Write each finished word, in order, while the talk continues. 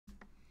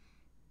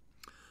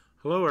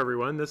Hello,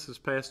 everyone. This is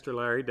Pastor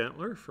Larry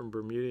Dentler from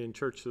Bermudian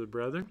Church of the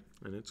Brethren,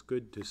 and it's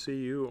good to see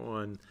you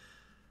on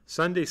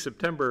Sunday,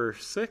 September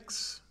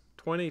 6,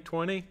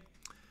 2020,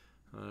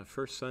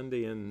 first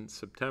Sunday in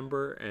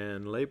September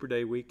and Labor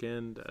Day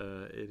weekend.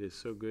 It is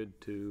so good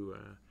to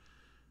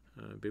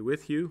be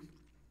with you,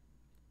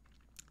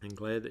 and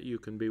glad that you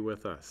can be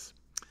with us.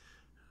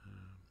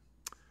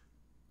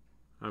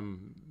 I've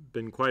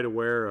been quite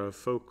aware of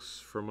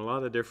folks from a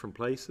lot of different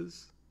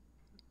places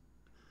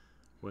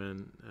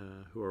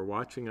who are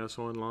watching us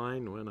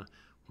online. When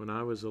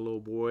I was a little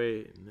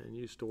boy and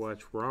used to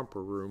watch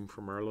Romper Room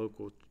from our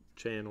local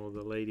channel,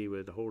 the lady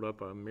would hold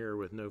up a mirror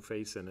with no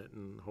face in it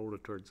and hold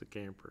it towards the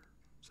camper.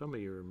 Some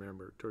of you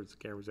remember, towards the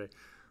camera, say,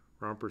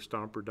 "Romper,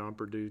 stomper,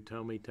 domper, do,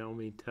 tell me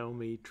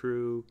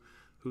true,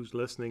 who's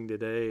listening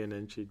today?" And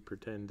then she'd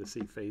pretend to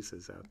see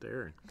faces out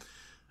there.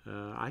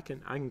 And I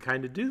can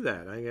kind of do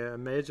that. I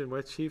imagine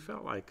what she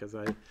felt like, because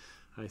I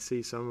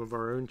see some of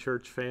our own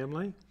church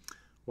family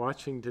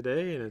watching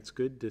today, and it's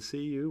good to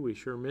see you. We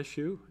sure miss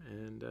you,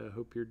 and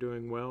hope you're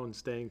doing well and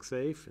staying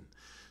safe. And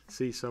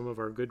see some of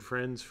our good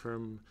friends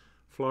from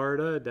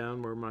Florida,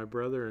 down where my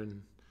brother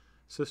and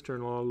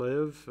sister-in-law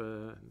live.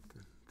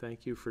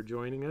 Thank you for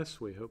joining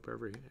us. We hope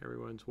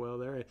everyone's well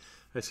there.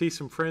 I see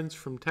some friends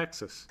from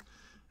Texas,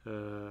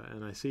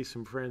 and I see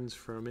some friends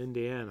from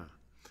Indiana,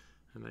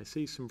 and I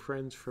see some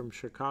friends from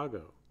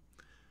Chicago.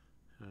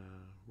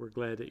 We're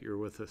glad that you're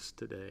with us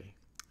today,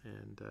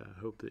 and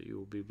hope that you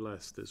will be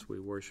blessed as we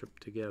worship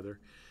together,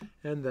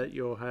 and that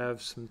you'll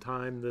have some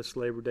time this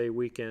Labor Day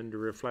weekend to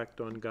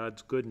reflect on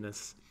God's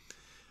goodness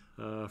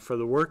for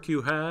the work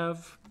you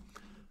have,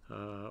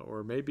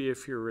 or maybe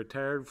if you're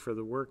retired, for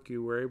the work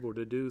you were able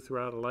to do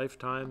throughout a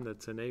lifetime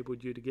that's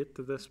enabled you to get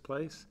to this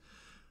place.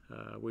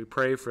 We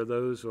pray for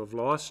those who have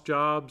lost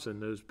jobs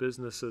and those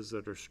businesses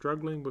that are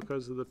struggling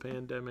because of the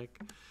pandemic.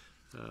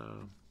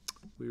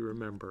 We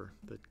remember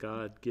that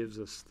God gives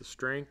us the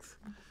strength,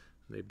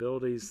 the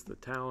abilities, the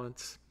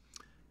talents,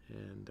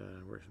 and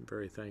we're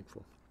very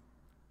thankful.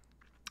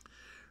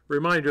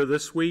 Reminder,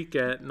 this week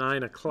at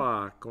 9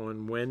 o'clock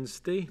on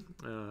Wednesday,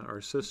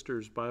 our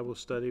sisters' Bible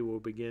study will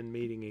begin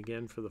meeting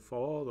again for the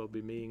fall. They'll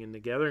be meeting in the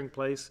gathering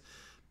place,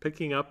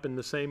 picking up in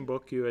the same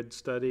book you had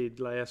studied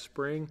last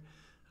spring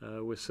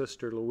with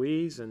Sister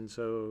Louise. And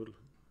so,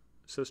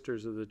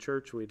 sisters of the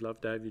church, we'd love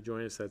to have you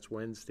join us. That's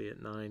Wednesday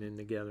at 9 in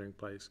the gathering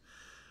place.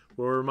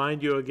 We'll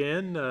remind you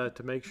again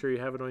to make sure you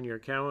have it on your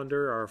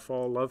calendar, our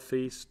Fall Love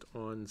Feast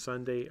on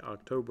Sunday,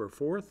 October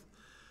 4th.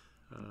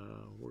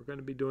 We're going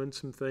to be doing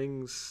some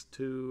things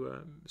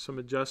some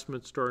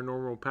adjustments to our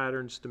normal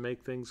patterns to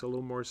make things a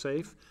little more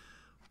safe,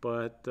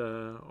 but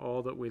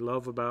all that we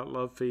love about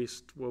Love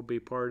Feast will be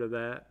part of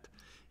that.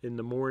 In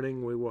the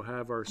morning, we will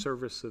have our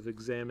service of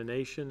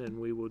examination, and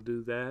we will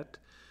do that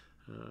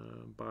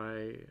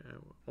by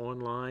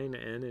online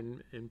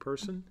and in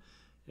person.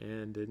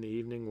 And in the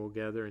evening, we'll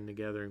gather in the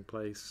gathering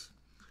place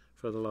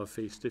for the Love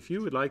Feast. If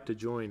you would like to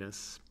join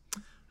us,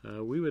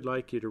 we would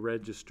like you to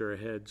register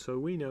ahead so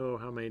we know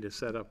how many to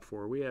set up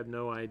for. We have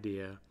no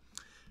idea.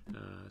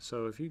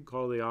 So if you can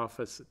call the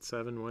office at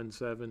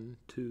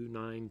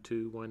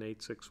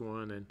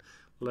 717-292-1861 and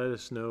let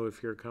us know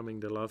if you're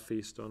coming to Love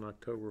Feast on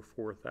October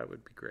 4th, that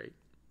would be great.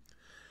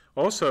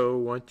 Also,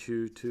 want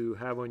you to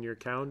have on your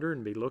calendar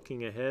and be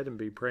looking ahead and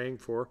be praying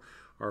for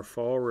our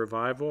fall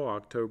revival,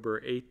 October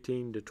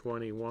 18 to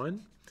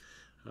 21,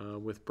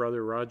 with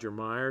Brother Roger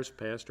Myers,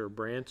 pastor of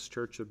Brant's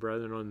Church of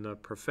Brethren, on the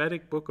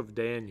prophetic book of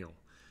Daniel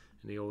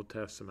in the Old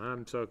Testament.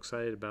 I'm so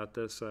excited about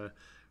this.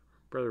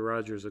 Brother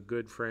Roger is a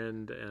good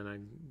friend and a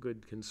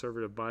good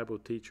conservative Bible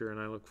teacher, and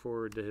I look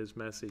forward to his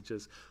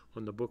messages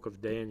on the book of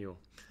Daniel.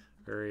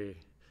 Very,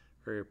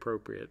 very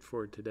appropriate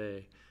for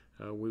today.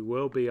 We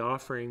will be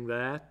offering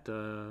that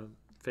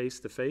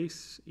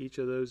face-to-face each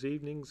of those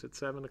evenings at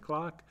 7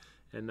 o'clock,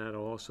 and that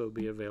will also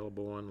be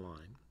available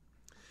online.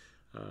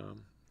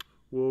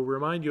 We'll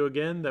remind you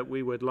again that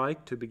we would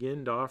like to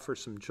begin to offer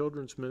some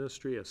children's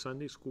ministry, a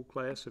Sunday school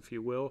class, if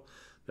you will,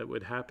 that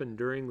would happen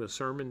during the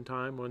sermon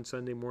time on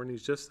Sunday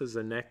mornings, just as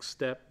a next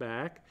step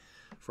back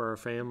for our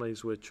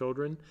families with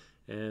children.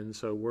 And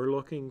so we're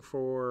looking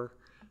for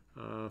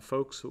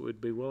folks that would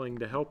be willing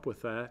to help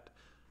with that.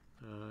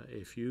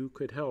 If you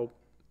could help,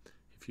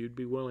 if you'd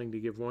be willing to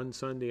give one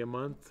Sunday a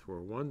month or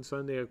one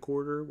Sunday a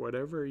quarter,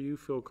 whatever you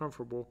feel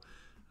comfortable,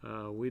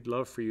 we'd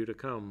love for you to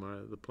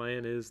come. The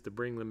plan is to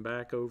bring them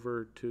back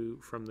over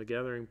from the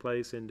gathering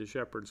place into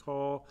Shepherd's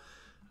Hall.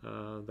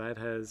 That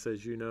has,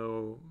 as you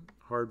know,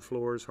 hard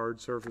floors,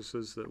 hard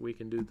surfaces, that we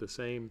can do the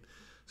same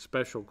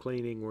special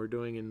cleaning we're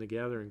doing in the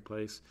gathering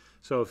place.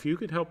 So if you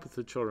could help with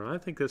the children, I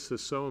think this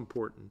is so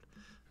important,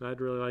 and I'd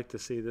really like to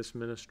see this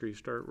ministry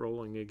start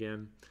rolling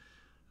again.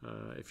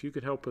 If you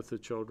could help with the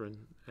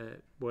children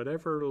at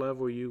whatever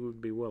level you would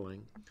be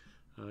willing,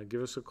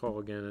 give us a call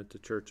again at the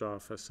church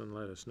office and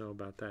let us know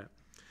about that.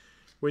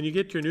 When you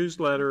get your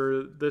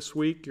newsletter this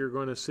week, you're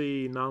going to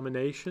see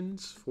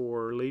nominations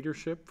for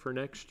leadership for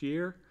next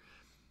year.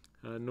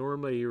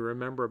 Normally, you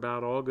remember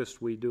about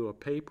August, we do a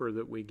paper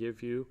that we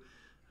give you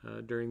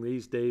during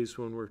these days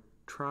when we're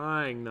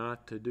trying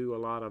not to do a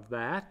lot of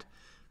that.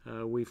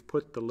 We've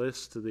put the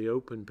list of the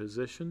open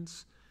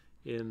positions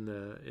in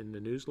the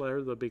newsletter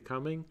that'll be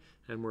coming,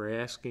 and we're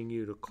asking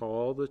you to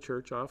call the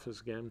church office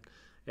again.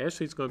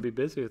 Ashley's going to be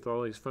busy with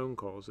all these phone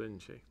calls,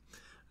 isn't she?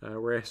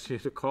 We're asking you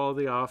to call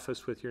the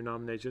office with your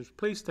nominations.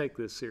 Please take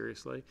this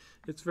seriously.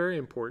 It's very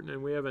important,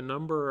 and we have a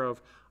number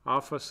of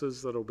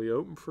offices that will be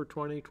open for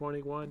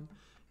 2021,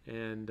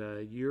 and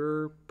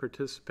your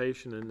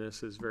participation in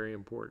this is very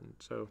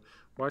important. So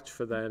watch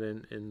for that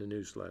in the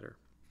newsletter.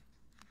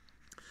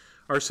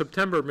 Our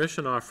September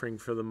mission offering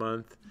for the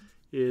month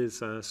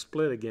is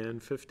split again,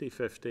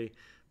 50-50,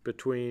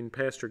 between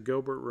Pastor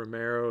Gilbert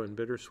Romero and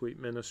Bittersweet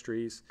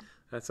Ministries.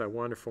 That's a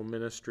wonderful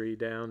ministry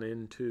down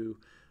into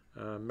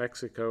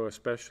Mexico,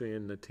 especially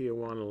in the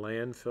Tijuana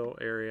landfill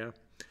area.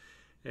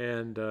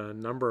 And a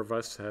number of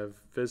us have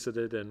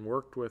visited and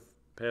worked with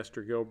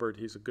Pastor Gilbert.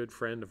 He's a good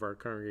friend of our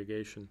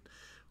congregation.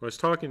 I was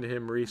talking to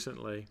him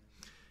recently.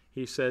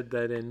 He said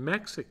that in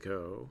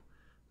Mexico,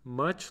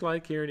 much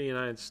like here in the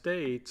United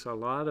States, a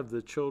lot of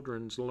the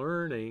children's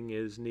learning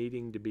is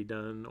needing to be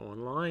done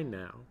online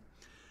now.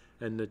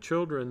 And the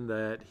children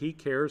that he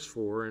cares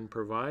for and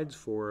provides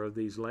for of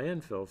these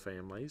landfill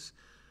families,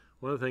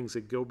 one of the things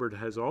that Gilbert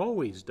has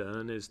always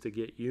done is to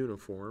get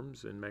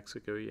uniforms. In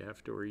Mexico, you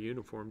have to wear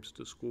uniforms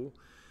to school,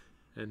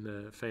 and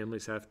the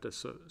families have to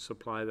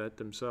supply that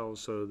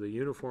themselves. So the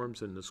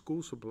uniforms and the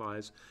school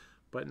supplies.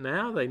 But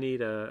now they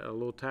need a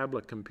little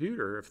tablet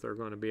computer if they're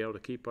going to be able to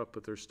keep up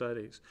with their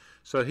studies.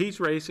 So he's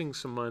raising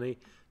some money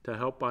to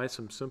help buy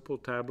some simple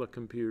tablet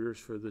computers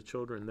for the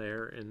children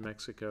there in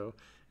Mexico.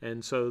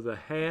 And so the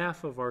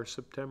half of our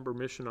September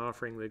mission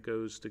offering that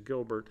goes to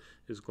Gilbert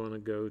is going to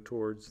go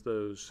towards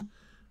those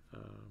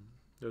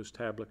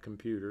tablet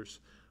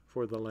computers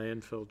for the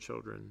landfill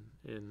children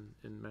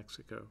in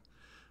Mexico.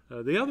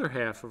 The other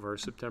half of our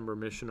September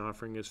mission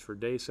offering is for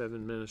Day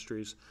 7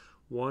 Ministries,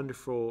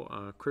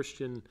 wonderful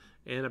Christian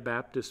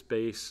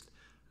Anabaptist-based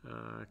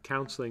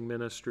counseling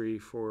ministry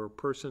for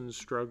persons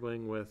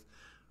struggling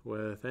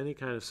with any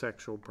kind of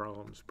sexual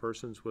problems,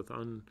 persons with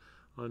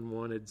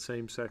unwanted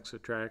same-sex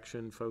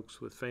attraction,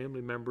 folks with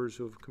family members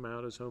who have come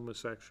out as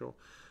homosexual,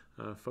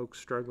 folks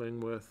struggling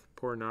with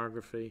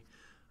pornography,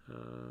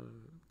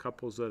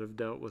 couples that have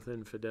dealt with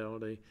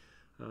infidelity.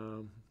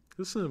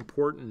 This is an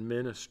important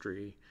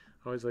ministry.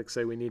 I always like to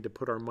say we need to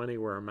put our money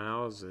where our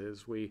mouths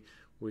is. We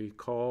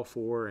call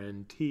for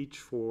and teach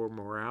for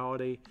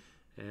morality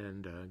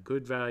and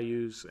good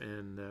values,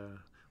 and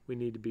we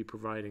need to be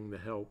providing the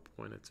help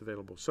when it's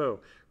available. So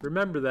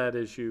remember that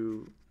as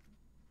you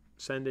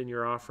send in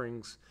your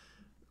offerings.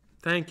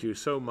 Thank you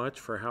so much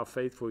for how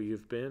faithful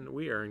you've been.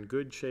 We are in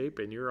good shape,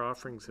 and your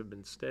offerings have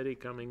been steady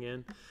coming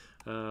in.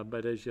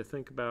 But as you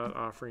think about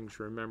offerings,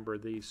 remember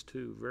these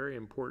two, very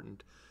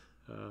important.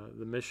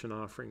 The mission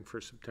offering for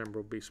September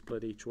will be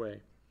split each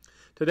way.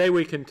 Today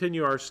we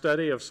continue our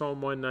study of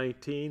Psalm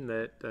 119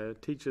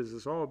 that teaches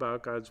us all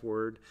about God's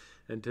Word.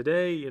 And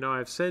today,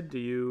 I've said to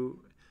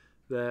you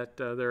that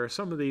there are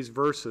some of these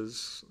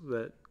verses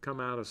that come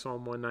out of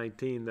Psalm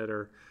 119 that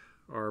are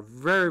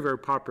very, very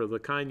popular, the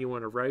kind you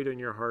want to write in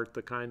your heart,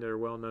 the kind that are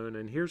well known.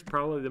 And here's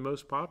probably the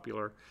most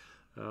popular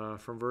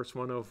from verse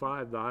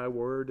 105, Thy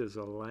word is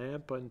a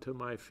lamp unto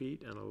my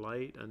feet and a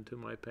light unto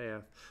my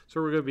path.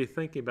 So we're going to be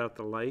thinking about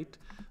the light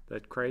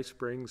that Christ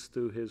brings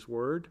through his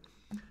word.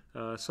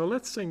 So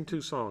let's sing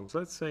two songs.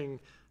 Let's sing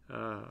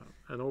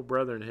an old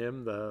brethren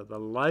hymn, the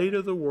light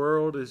of the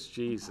world is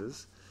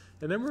Jesus.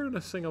 And then we're going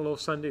to sing a little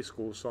Sunday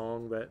school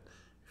song that,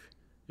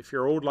 if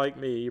you're old like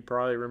me, you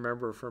probably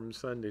remember from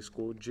Sunday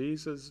school,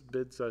 Jesus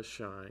bids us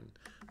shine.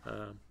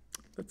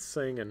 Let's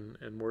sing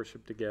and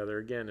worship together.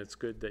 Again, it's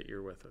good that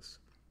you're with us.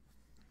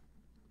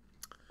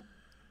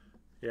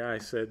 Yeah, I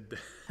said,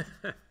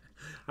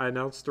 I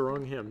announced the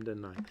wrong hymn,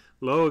 didn't I?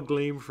 Lo, a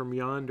gleam from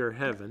yonder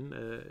heaven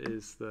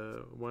is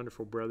the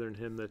wonderful brethren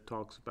hymn that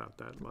talks about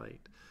that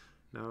light.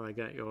 Now I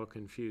got you all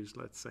confused.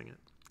 Let's sing it.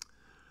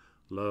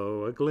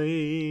 Lo, a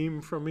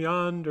gleam from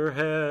yonder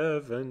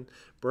heaven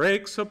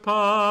breaks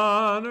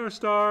upon our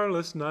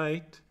starless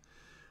night.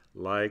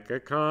 Like a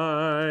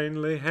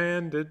kindly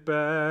hand it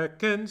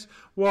beckons,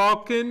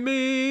 walk in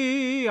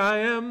me, I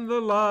am the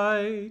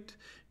light.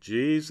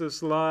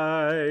 Jesus,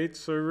 light,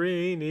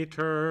 serene,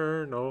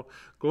 eternal,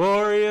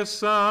 glorious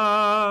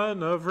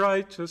Son of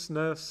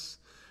righteousness,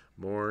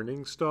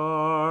 morning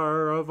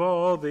star of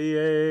all the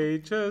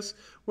ages,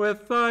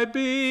 with thy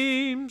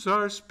beams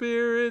our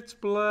spirits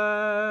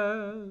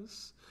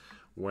bless.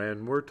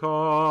 When we're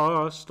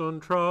tossed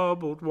on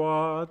troubled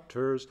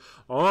waters,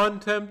 on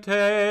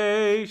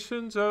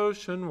temptation's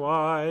ocean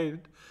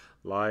wide,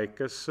 like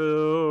a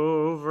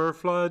silver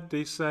flood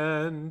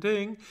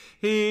descending,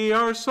 he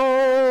our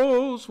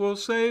souls will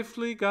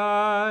safely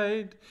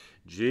guide.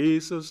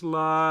 Jesus,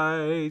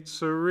 light,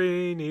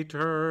 serene,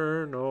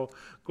 eternal,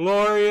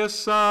 glorious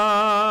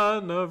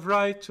Son of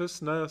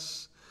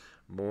righteousness,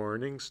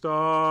 morning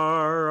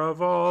star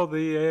of all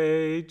the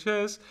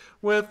ages,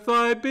 with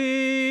thy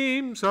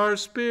beams our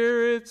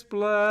spirits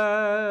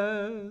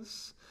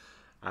bless.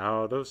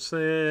 Out of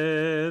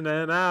sin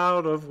and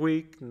out of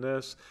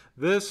weakness,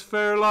 this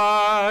fair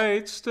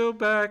light still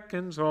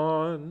beckons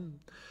on.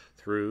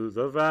 Through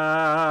the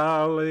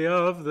valley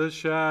of the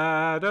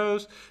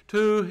shadows,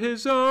 to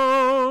his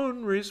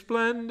own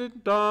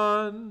resplendent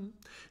dawn.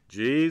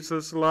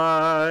 Jesus'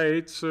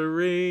 light,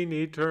 serene,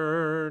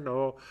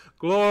 eternal,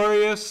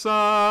 glorious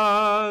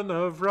Son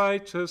of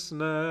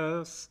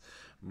righteousness,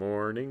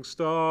 morning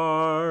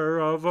star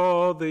of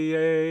all the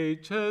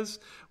ages,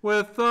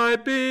 with thy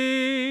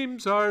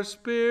beams our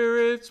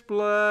spirits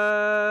bless.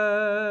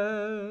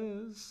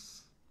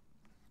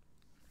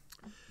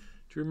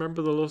 Do you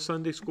remember the little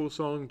Sunday school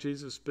song,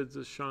 Jesus Bids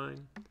Us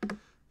Shine?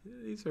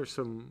 These are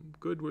some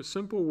good,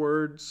 simple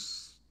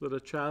words that a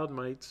child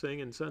might sing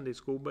in Sunday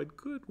school, but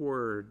good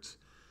words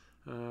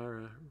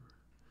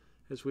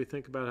as we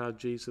think about how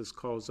Jesus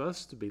calls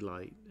us to be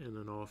light in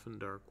an often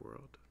dark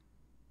world.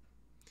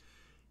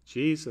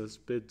 Jesus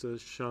bids us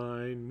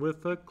shine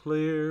with a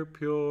clear,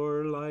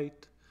 pure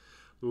light,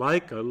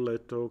 like a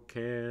little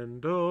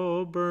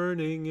candle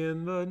burning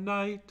in the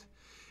night.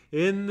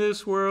 In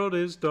this world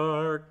is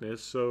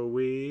darkness, so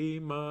we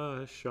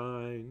must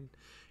shine.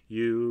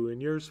 You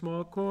in your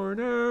small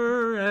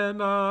corner,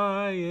 and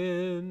I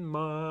in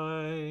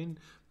mine.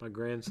 My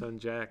grandson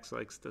Jax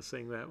likes to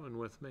sing that one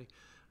with me.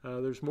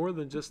 There's more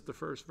than just the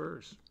first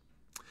verse.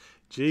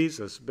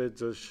 Jesus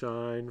bids us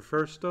shine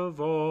first of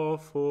all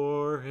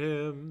for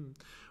him.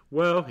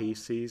 Well, he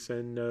sees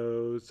and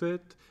knows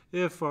it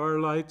if our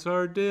lights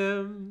are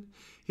dim.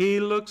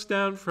 He looks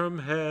down from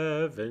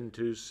heaven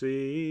to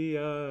see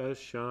us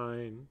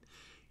shine.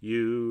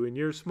 You in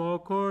your small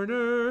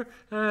corner,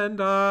 and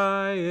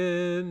I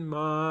in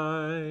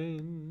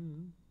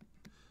mine.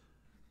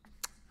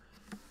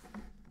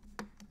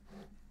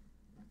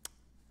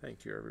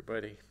 Thank you,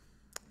 everybody.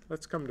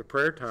 Let's come to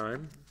prayer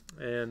time,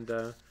 and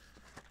we're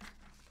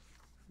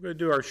going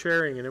to do our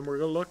sharing, and then we're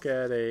going to look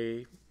at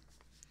a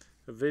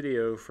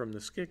video from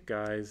the Skit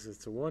Guys.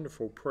 It's a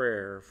wonderful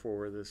prayer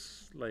for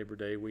this Labor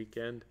Day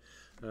weekend.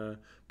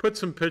 Put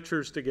some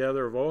pictures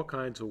together of all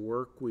kinds of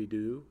work we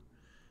do,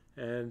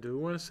 and we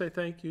want to say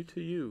thank you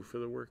to you for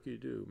the work you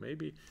do.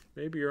 Maybe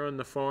you're on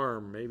the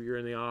farm, maybe you're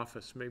in the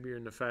office, maybe you're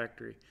in the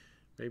factory,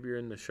 maybe you're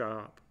in the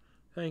shop.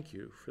 Thank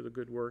you for the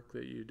good work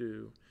that you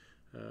do.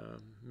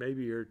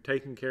 Maybe you're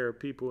taking care of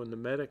people in the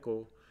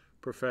medical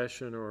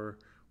profession or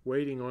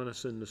waiting on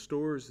us in the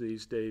stores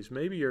these days.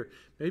 Maybe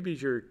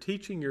you're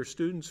teaching your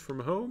students from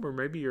home, or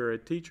maybe you're a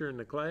teacher in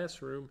the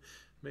classroom.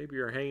 Maybe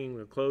you're hanging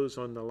the clothes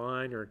on the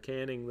line or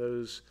canning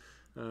those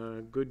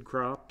good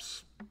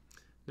crops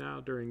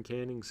now during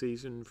canning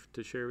season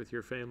to share with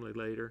your family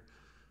later.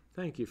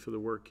 Thank you for the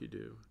work you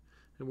do.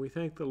 And we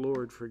thank the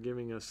Lord for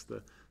giving us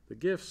the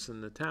gifts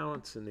and the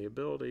talents and the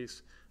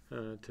abilities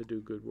to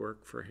do good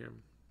work for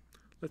him.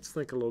 Let's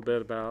think a little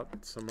bit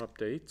about some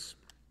updates.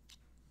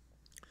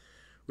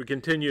 We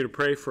continue to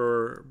pray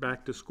for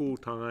back to school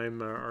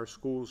time. Our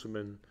schools have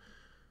been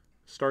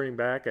starting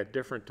back at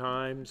different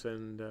times,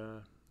 and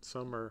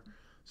some are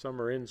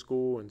in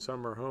school and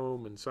some are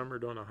home and some are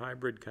doing a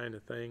hybrid kind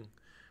of thing.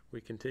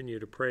 We continue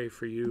to pray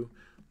for you,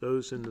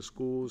 those in the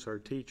schools, our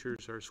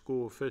teachers, our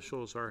school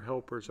officials, our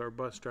helpers, our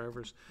bus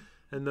drivers,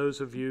 and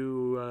those of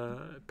you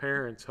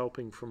parents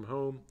helping from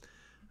home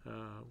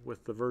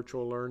with the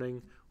virtual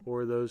learning,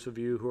 or those of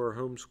you who are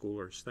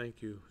homeschoolers.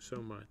 Thank you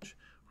so much.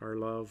 Our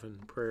love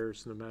and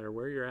prayers, no matter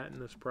where you're at in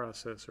this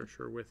process, are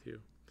sure with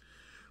you.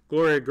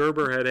 Gloria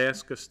Gerber had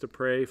asked us to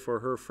pray for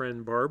her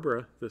friend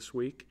Barbara this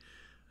week.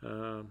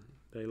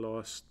 They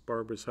lost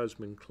Barbara's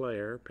husband,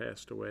 Claire,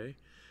 passed away.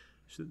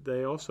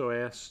 They also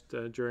asked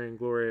during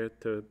Gloria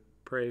to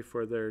pray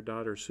for their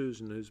daughter,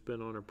 Susan, who's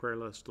been on her prayer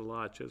list a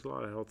lot. She has a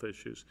lot of health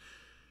issues.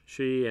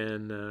 She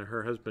and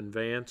her husband,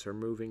 Vance, are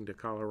moving to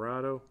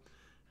Colorado,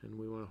 and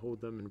we want to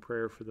hold them in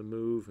prayer for the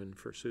move and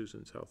for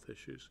Susan's health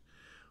issues.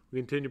 We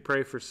continue to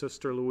pray for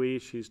Sister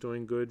Louise. She's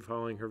doing good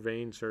following her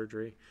vein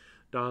surgery.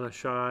 Donna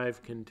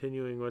Shive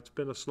continuing what's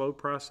been a slow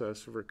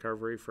process of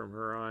recovery from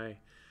her eye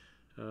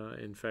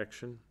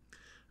infection.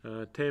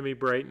 Tammy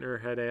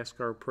Breitner had asked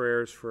our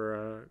prayers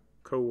for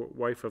a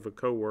wife of a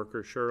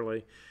co-worker,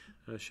 Shirley.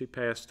 She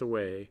passed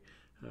away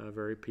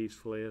very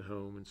peacefully at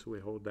home, and so we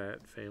hold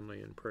that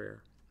family in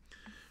prayer.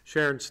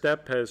 Sharon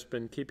Stepp has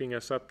been keeping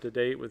us up to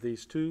date with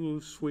these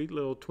two sweet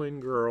little twin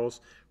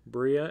girls,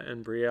 Bria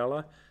and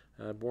Briella,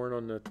 born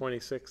on the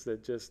 26th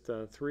at just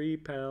 3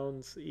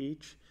 pounds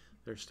each.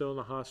 They're still in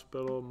the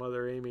hospital.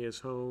 Mother Amy is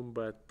home,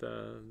 but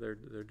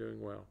they're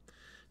doing well.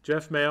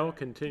 Jeff Mail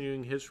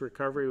continuing his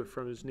recovery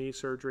from his knee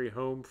surgery,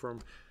 home from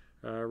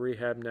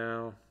rehab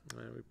now.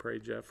 We pray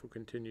Jeff will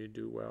continue to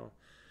do well.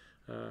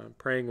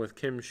 Praying with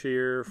Kim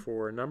Shear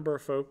for a number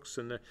of folks,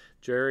 and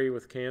Jerry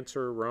with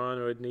cancer, Ron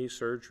who had knee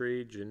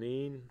surgery,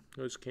 Janine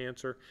who has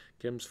cancer,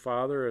 Kim's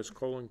father has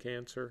colon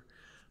cancer,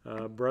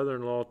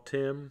 brother-in-law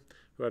Tim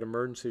who had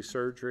emergency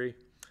surgery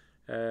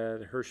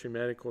at Hershey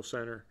Medical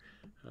Center.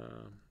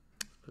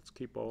 Let's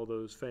keep all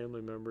those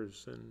family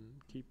members and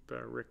keep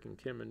Rick and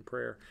Kim in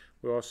prayer.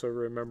 We also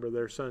remember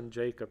their son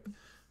Jacob,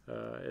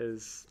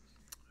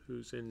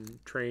 who's in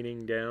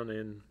training down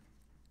in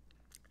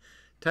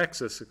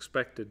Texas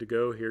expected to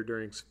go here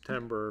during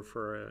September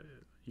for a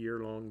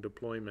year-long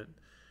deployment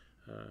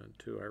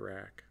to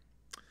Iraq.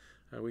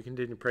 We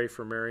continue to pray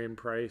for Marion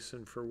Price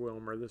and for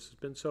Wilmer. This has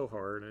been so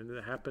hard, and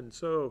it happened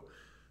so,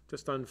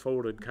 just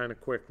unfolded kind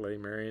of quickly.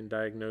 Marion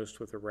diagnosed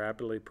with a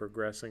rapidly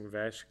progressing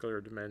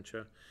vascular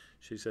dementia.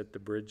 She's at the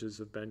bridges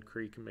of Bent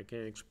Creek and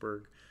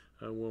Mechanicsburg.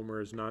 Wilmer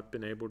has not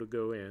been able to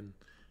go in,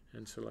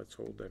 and so let's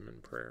hold them in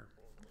prayer.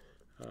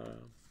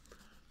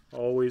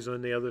 Always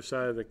on the other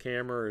side of the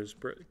camera is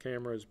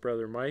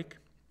Brother Mike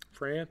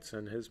France,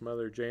 and his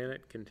mother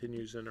Janet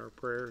continues in our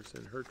prayers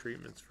in her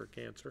treatments for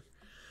cancer.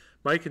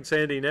 Mike and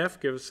Sandy Neff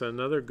give us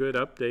another good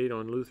update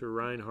on Luther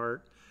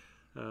Reinhardt,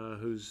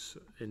 who's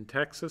in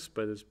Texas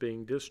but is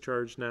being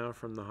discharged now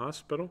from the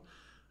hospital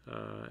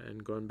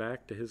and going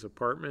back to his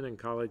apartment in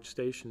College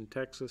Station,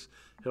 Texas.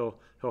 He'll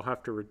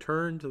have to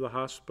return to the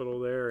hospital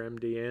there,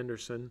 MD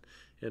Anderson,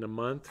 in a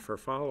month for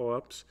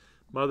follow-ups.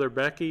 Mother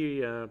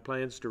Becky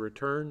plans to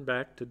return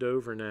back to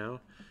Dover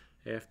now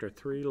after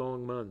 3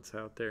 long months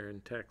out there in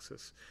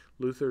Texas.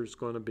 Luther's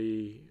going to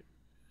be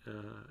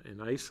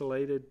in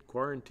isolated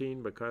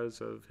quarantine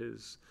because of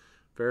his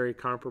very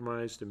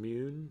compromised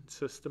immune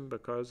system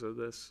because of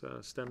this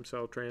stem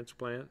cell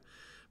transplant,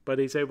 but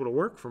he's able to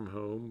work from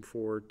home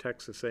for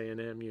Texas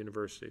A&M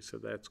University, so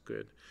that's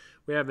good.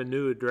 We have a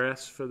new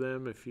address for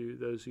them. If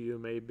those of you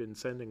may have been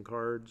sending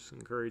cards,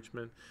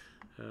 encouragement,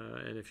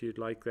 and if you'd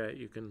like that,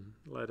 you can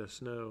let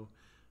us know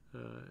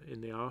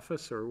in the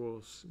office, or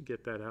we'll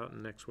get that out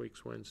in next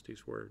week's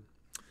Wednesday's Word.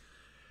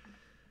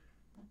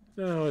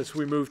 Now, as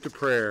we move to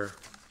prayer,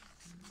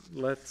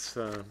 let's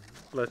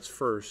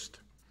first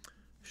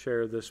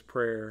share this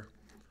prayer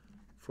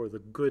for the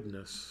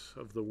goodness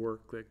of the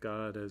work that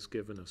God has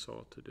given us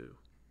all to do.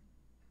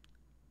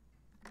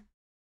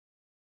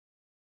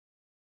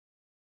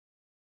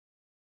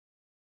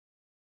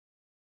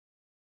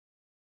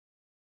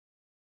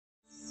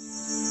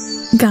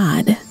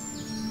 God,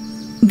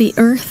 the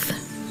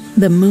earth,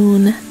 the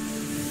moon,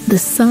 the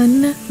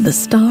sun, the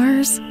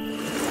stars,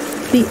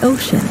 the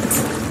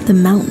oceans, the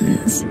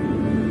mountains,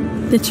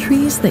 the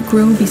trees that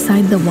grow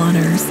beside the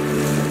waters,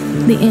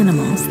 the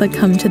animals that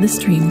come to the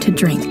stream to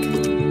drink.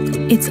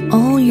 It's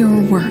all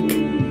your work.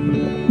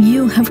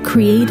 You have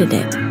created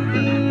it.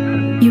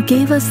 You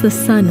gave us the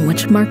sun,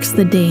 which marks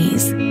the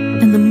days,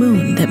 and the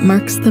moon that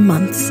marks the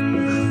months.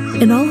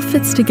 It all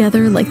fits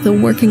together like the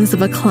workings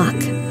of a clock.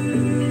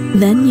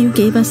 Then you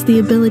gave us the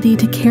ability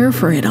to care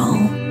for it all.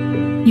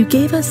 You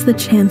gave us the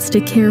chance to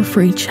care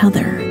for each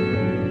other.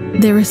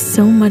 There is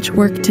so much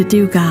work to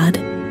do, God.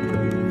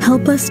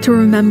 Help us to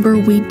remember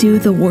we do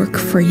the work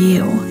for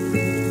you.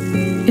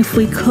 If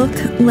we cook,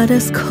 let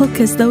us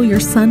cook as though your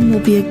Son will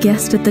be a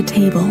guest at the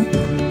table.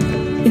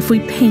 If we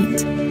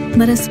paint,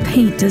 let us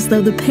paint as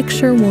though the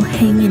picture will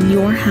hang in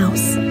your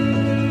house.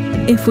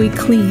 If we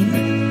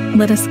clean,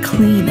 let us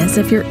clean as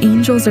if your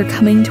angels are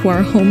coming to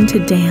our home to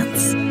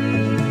dance.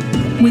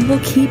 We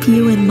will keep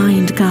you in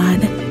mind,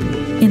 God,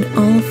 in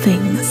all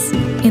things,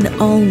 in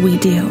all we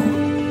do.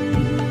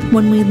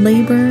 When we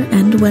labor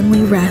and when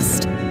we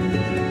rest,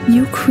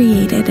 you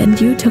created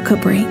and you took a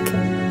break.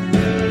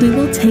 We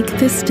will take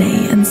this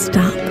day and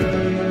stop.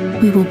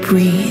 We will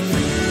breathe.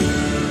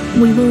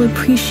 We will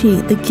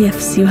appreciate the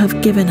gifts you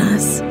have given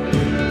us,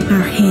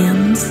 our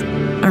hands,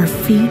 our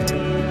feet,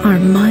 our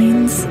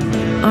minds,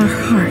 our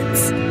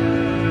hearts.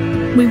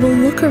 We will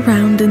look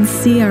around and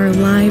see our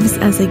lives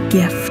as a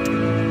gift.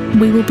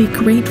 We will be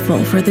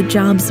grateful for the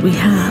jobs we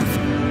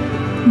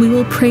have. We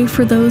will pray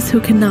for those who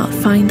cannot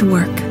find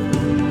work.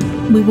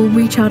 We will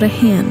reach out a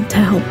hand to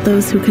help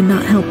those who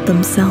cannot help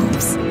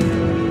themselves.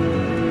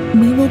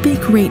 We will be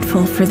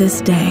grateful for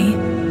this day,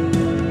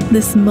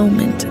 this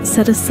moment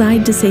set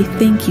aside to say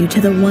thank you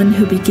to the one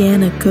who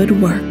began a good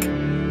work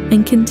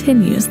and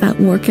continues that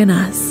work in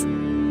us.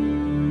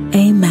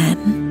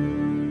 Amen.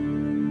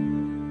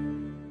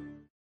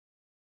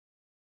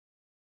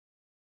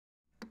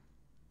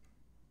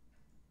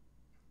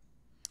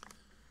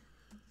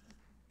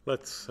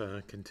 Let's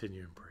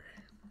continue in prayer.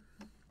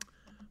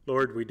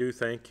 Lord, we do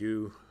thank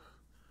you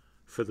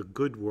for the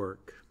good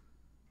work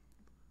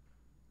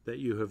that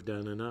you have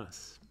done in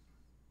us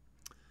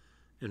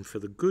and for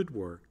the good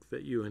work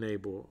that you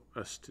enable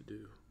us to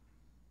do.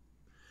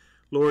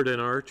 Lord, in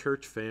our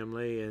church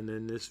family and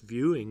in this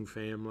viewing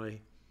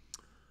family,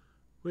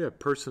 we have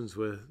persons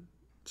with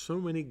so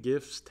many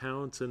gifts,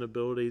 talents, and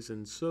abilities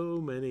in so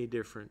many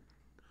different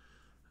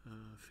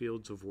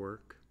fields of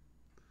work.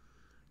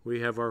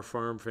 We have our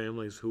farm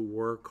families who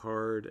work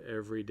hard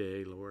every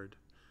day, Lord.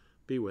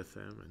 Be with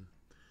them. And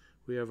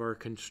we have our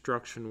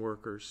construction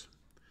workers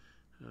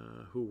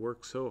who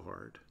work so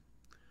hard.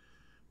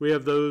 We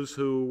have those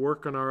who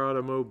work on our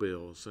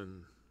automobiles,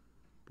 and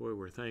boy,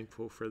 we're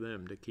thankful for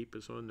them to keep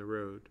us on the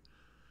road.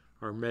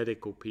 Our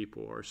medical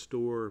people, our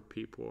store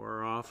people,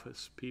 our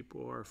office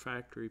people, our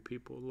factory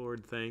people,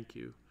 Lord, thank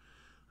you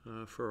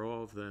for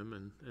all of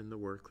them and the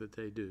work that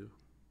they do.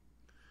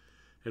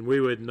 And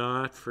we would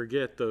not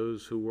forget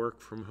those who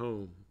work from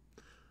home,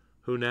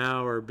 who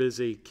now are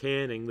busy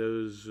canning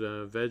those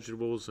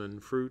vegetables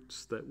and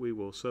fruits that we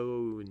will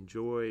so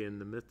enjoy in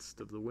the midst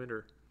of the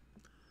winter.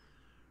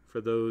 For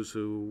those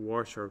who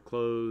wash our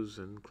clothes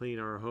and clean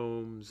our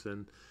homes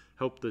and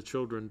help the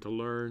children to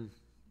learn,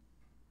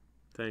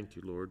 thank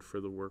you, Lord, for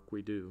the work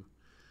we do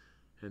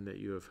and that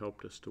you have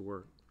helped us to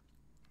work.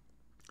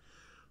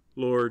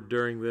 Lord,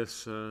 during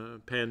this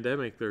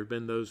pandemic, there have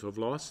been those who have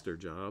lost their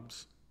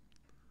jobs,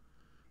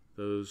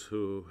 those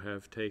who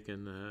have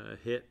taken a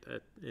hit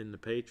in the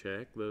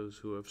paycheck, those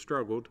who have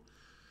struggled,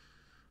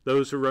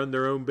 those who run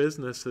their own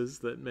businesses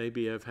that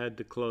maybe have had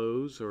to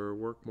close or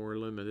work more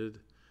limited.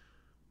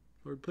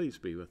 Lord, please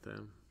be with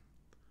them.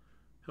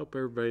 Help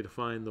everybody to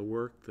find the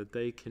work that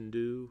they can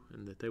do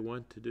and that they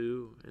want to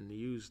do and to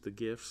use the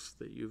gifts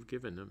that you've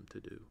given them to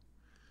do.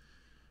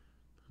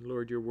 And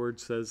Lord, your word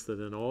says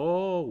that in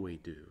all we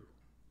do,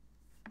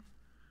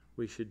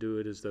 we should do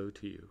it as though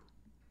to you.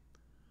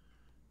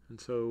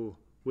 And so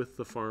with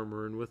the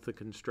farmer and with the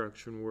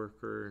construction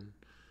worker and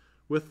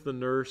with the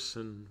nurse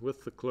and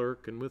with the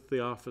clerk and with the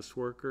office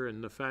worker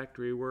and the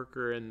factory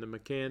worker and the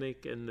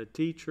mechanic and the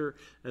teacher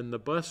and the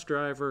bus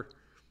driver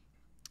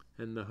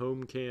and the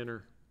home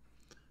canner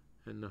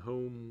and the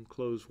home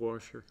clothes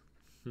washer.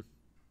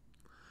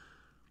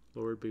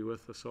 Lord, be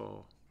with us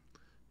all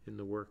in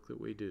the work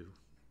that we do.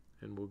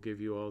 And we'll give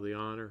you all the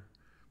honor,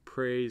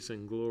 praise,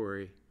 and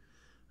glory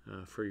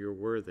for your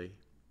worthy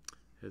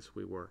as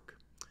we work.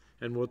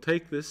 And we'll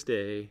take this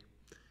day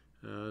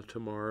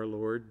tomorrow,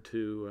 Lord,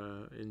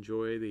 to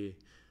enjoy the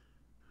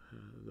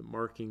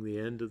marking the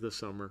end of the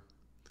summer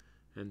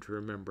and to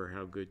remember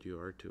how good you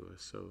are to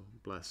us. So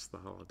bless the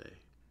holiday.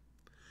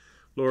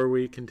 Lord,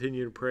 we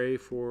continue to pray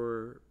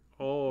for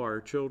all our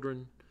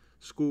children,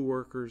 school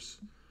workers,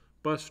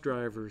 bus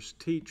drivers,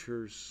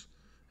 teachers,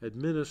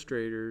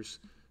 administrators,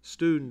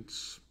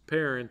 students,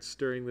 parents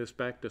during this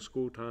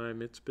back-to-school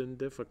time. It's been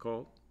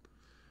difficult.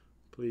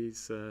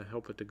 Please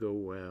help it to go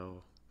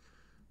well.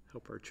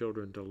 Help our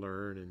children to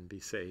learn and be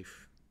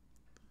safe.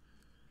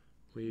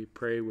 We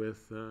pray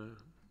with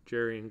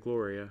Jerry and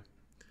Gloria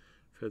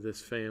for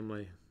this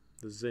family,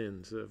 the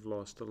Zins, that have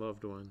lost a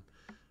loved one,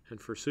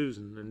 and for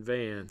Susan and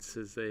Vance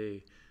as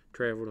they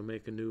travel to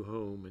make a new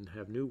home and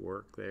have new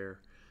work there.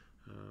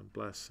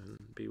 Bless and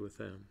be with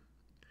them.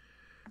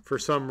 For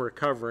some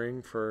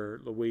recovering, for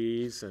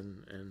Louise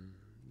and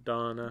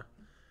Donna,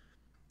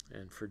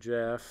 and for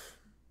Jeff,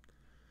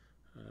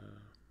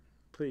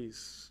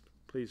 please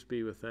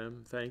be with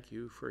them. Thank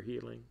you for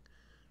healing.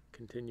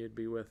 Continue to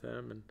be with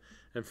them.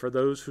 And for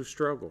those who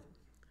struggle,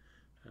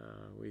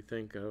 we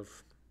think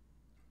of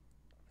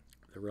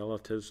the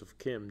relatives of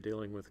Kim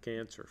dealing with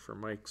cancer, for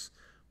Mike's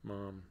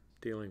mom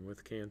dealing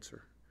with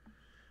cancer.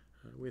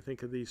 We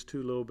think of these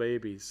two little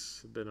babies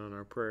who have been on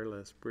our prayer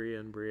list,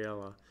 Bria and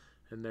Briella,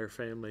 and their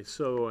family,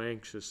 so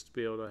anxious to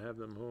be able to have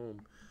them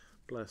home.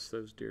 Bless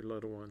those dear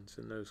little ones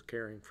and those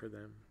caring for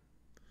them.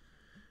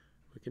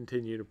 We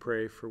continue to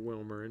pray for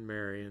Wilmer and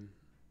Marion.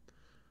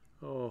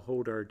 Oh,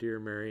 hold our dear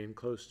Marion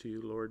close to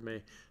you, Lord.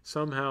 May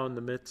somehow in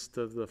the midst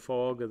of the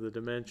fog of the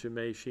dementia,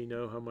 may she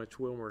know how much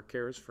Wilmer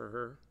cares for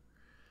her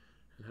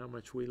and how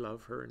much we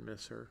love her and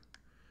miss her.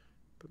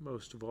 But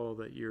most of all,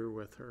 that you're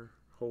with her,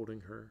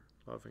 holding her,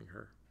 loving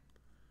her.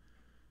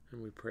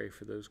 And we pray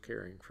for those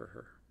caring for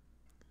her.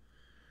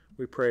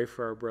 We pray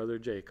for our brother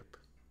Jacob.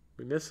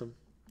 We miss him.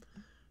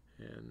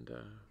 And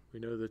we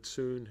know that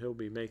soon he'll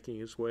be making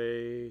his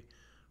way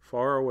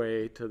far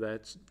away to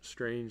that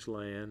strange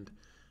land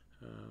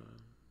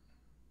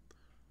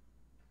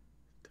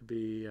to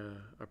be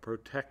a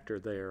protector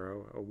there,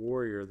 a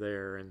warrior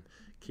there, and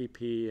keep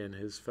he and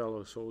his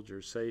fellow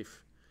soldiers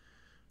safe.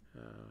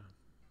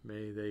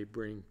 May they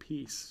bring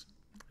peace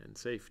and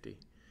safety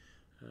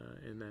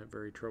in that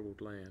very troubled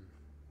land.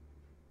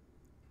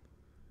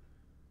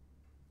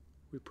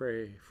 We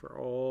pray for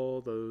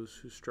all those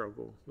who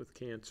struggle with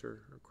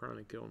cancer or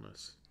chronic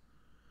illness.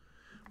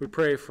 We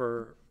pray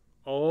for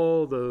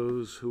all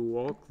those who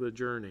walk the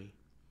journey,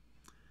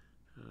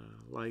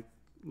 like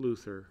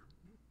Luther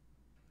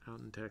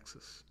out in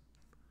Texas,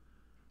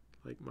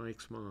 like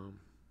Mike's mom.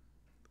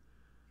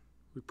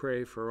 We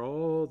pray for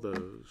all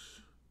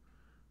those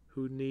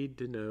who need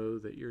to know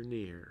that you're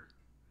near,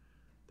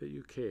 that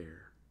you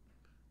care,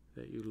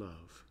 that you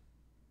love.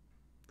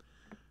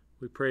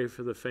 We pray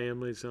for the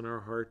families in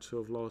our hearts who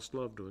have lost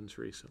loved ones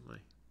recently,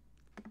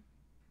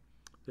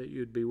 that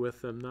you'd be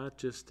with them not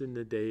just in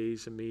the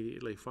days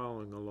immediately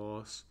following a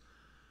loss,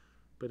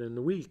 but in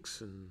the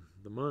weeks and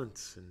the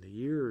months and the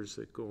years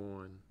that go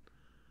on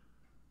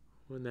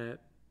when that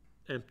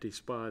empty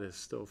spot is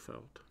still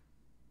felt.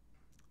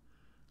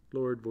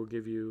 Lord, we'll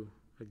give you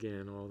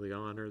again all the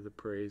honor, the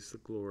praise, the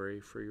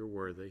glory, for you're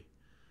worthy.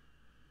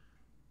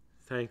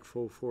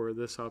 Thankful for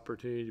this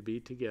opportunity to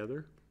be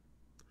together.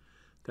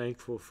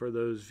 Thankful for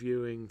those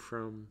viewing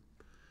from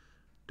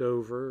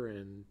Dover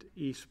and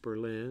East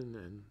Berlin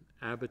and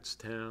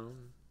Abbottstown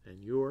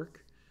and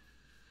York.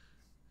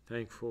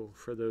 Thankful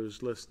for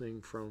those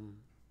listening from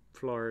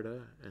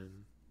Florida and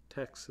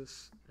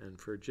Texas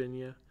and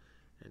Virginia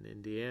and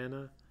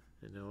Indiana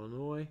and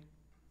Illinois.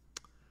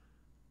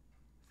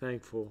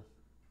 thankful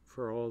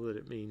for all that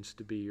it means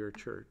to be your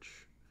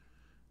church,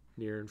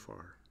 near and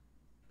far.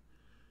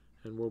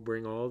 And we'll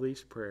bring all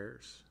these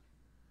prayers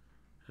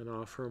and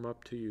offer them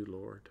up to you,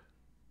 Lord,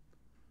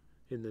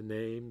 in the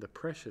name, the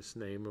precious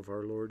name of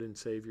our Lord and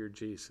Savior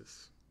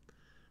Jesus,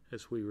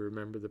 as we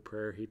remember the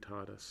prayer he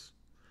taught us.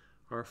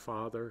 Our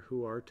Father,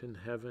 who art in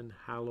heaven,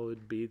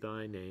 hallowed be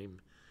thy name.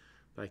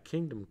 Thy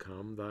kingdom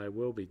come, thy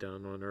will be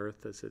done on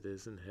earth as it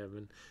is in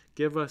heaven.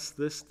 Give us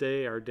this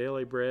day our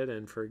daily bread,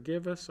 and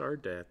forgive us our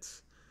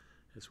debts,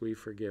 as we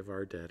forgive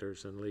our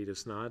debtors. And lead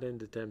us not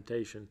into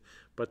temptation,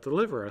 but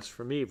deliver us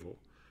from evil.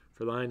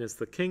 For thine is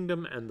the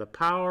kingdom, and the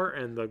power,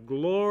 and the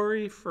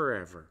glory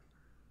forever.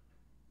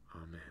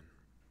 Amen.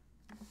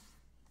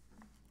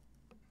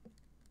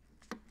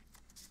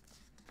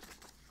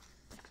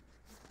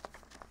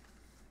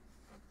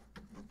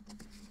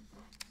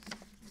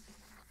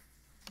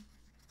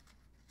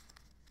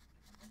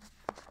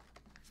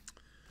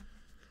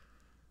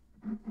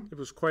 It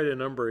was quite a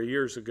number of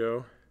years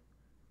ago.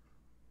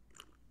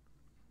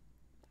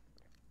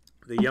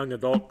 The young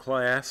adult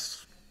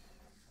class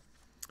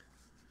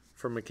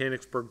from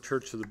Mechanicsburg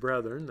Church of the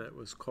Brethren, that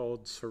was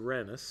called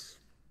Serenus,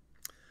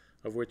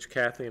 of which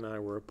Kathy and I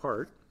were a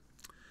part,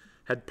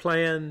 had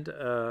planned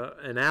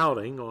an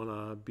outing on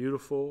a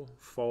beautiful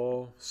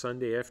fall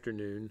Sunday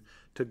afternoon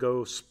to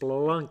go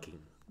spelunking,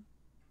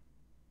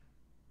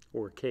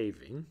 or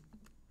caving,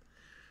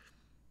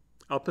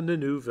 up in the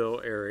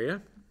Newville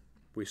area.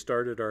 We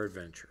started our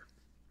adventure.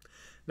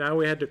 Now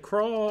we had to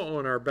crawl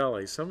on our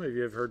bellies. Some of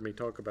you have heard me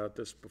talk about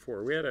this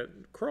before. We had to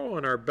crawl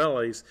on our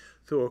bellies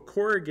through a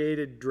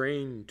corrugated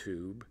drain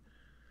tube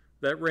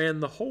that ran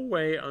the whole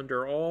way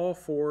under all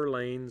 4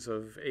 lanes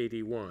of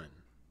 81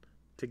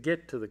 to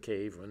get to the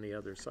cave on the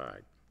other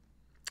side.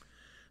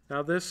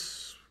 Now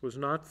this was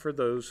not for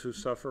those who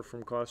suffer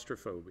from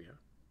claustrophobia.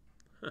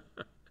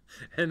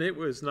 And it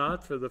was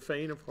not for the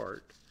faint of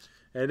heart.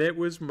 And it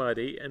was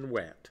muddy and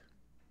wet.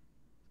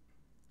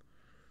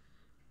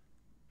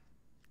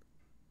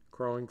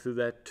 Crawling through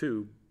that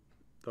tube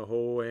the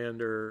whole way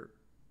under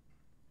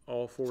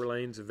all 4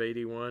 lanes of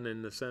 81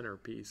 and the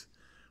centerpiece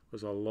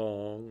was a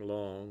long,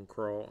 long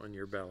crawl on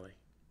your belly.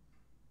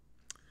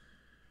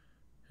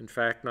 In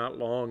fact, not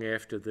long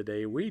after the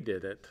day we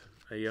did it,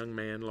 a young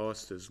man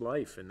lost his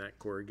life in that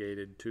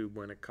corrugated tube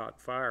when it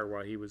caught fire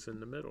while he was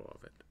in the middle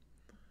of it.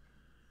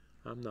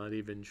 I'm not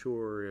even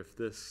sure if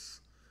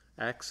this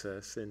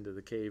access into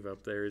the cave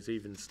up there is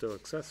even still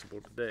accessible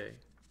today.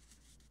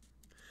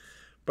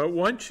 But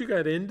once you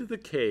got into the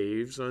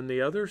caves on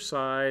the other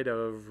side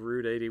of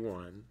Route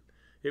 81,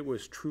 it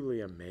was truly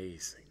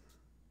amazing.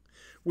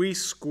 We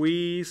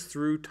squeezed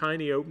through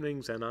tiny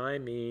openings, and I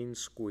mean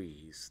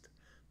squeezed.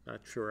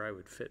 Not sure I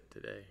would fit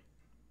today.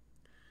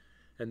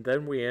 And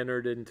then we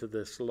entered into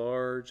this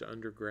large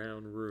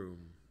underground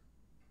room.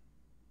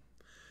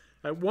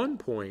 At one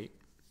point,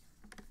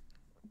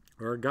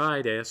 our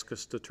guide asked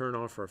us to turn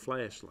off our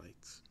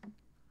flashlights.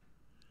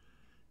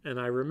 And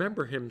I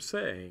remember him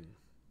saying,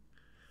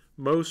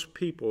 most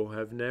people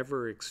have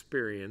never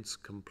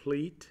experienced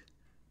complete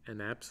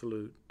and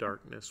absolute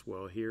darkness.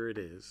 Well, here it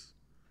is.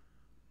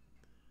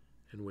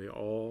 And we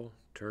all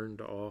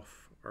turned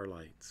off our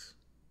lights.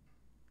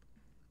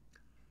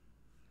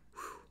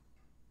 Whew.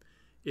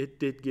 It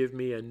did give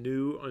me a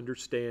new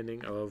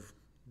understanding of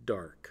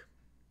dark.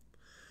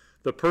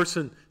 The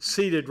person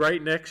seated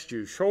right next to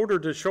you, shoulder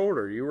to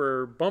shoulder, you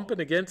were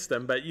bumping against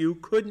them, but you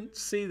couldn't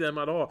see them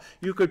at all.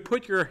 You could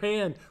put your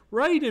hand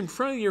right in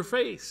front of your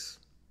face,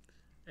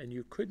 and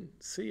you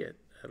couldn't see it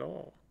at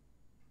all.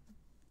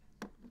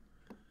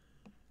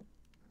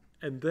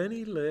 And then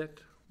he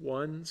lit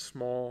one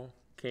small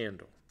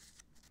candle.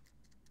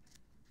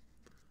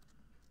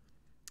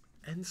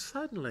 And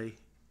suddenly,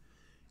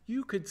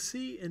 you could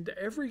see into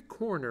every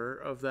corner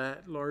of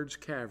that large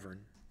cavern.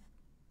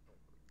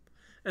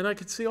 And I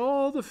could see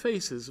all the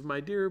faces of my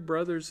dear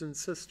brothers and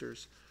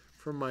sisters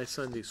from my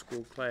Sunday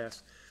school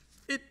class.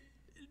 It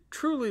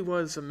truly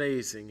was an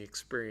amazing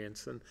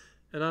experience, and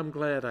I'm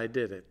glad I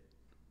did it.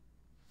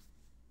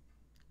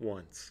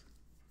 Once.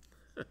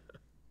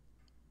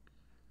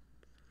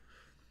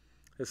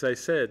 As I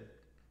said,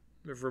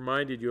 I've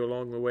reminded you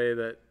along the way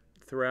that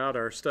throughout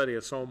our study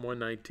of Psalm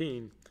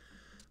 119,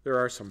 there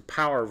are some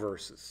power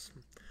verses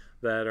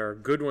that are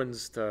good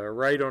ones to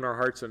write on our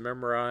hearts and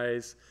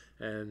memorize,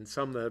 and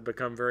some that have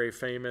become very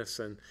famous.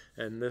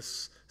 And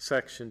this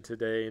section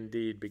today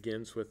indeed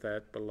begins with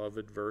that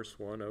beloved verse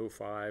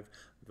 105,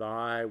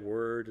 Thy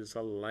word is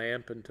a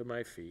lamp unto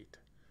my feet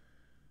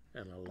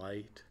and a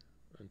light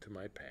unto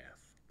my path.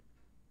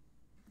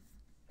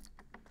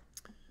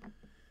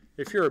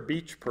 If you're a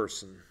beach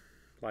person,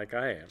 like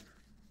I am,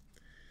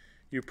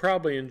 you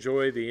probably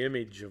enjoy the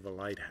image of a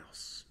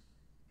lighthouse.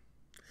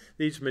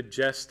 These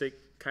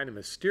majestic, kind of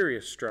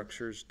mysterious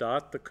structures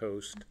dot the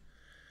coast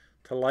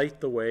to light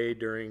the way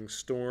during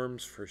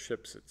storms for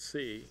ships at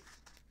sea.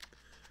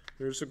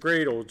 There's a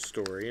great old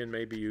story, and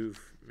maybe you've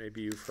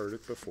heard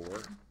it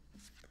before.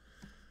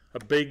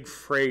 A big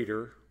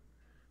freighter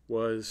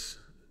was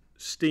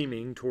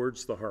steaming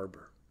towards the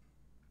harbor.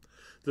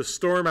 The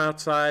storm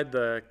outside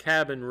the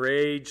cabin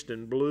raged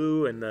and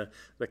blew, and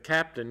the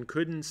captain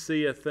couldn't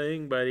see a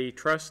thing, but he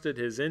trusted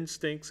his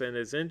instincts and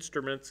his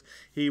instruments.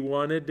 He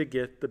wanted to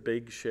get the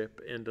big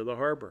ship into the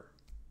harbor.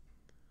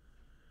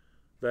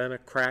 Then a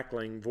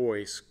crackling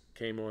voice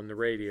came on the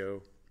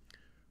radio.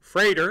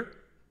 "Freighter,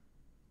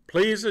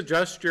 please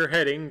adjust your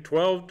heading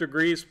 12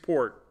 degrees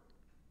port."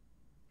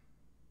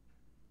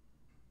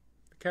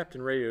 The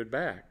captain radioed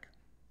back.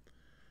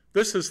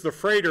 "This is the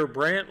freighter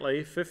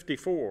Brantley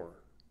 54.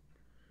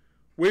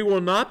 We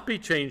will not be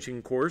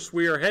changing course.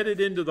 We are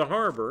headed into the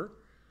harbor.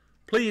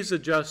 Please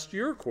adjust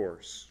your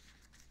course."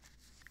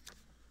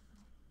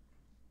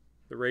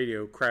 The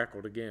radio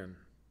crackled again.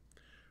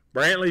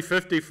 "Brantley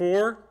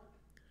 54,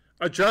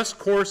 adjust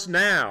course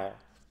now,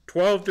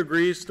 12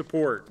 degrees to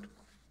port."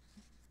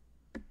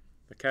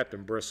 The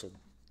captain bristled.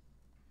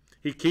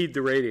 He keyed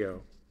the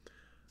radio.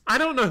 "I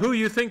don't know who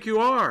you think you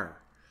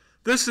are.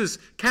 This is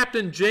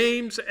Captain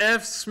James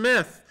F.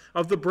 Smith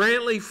of the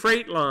Brantley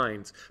Freight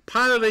Lines,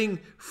 piloting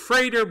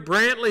freighter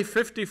Brantley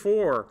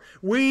 54.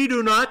 We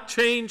do not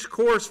change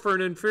course for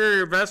an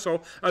inferior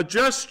vessel.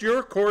 Adjust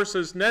your course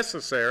as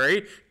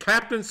necessary.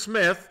 Captain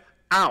Smith,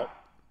 out."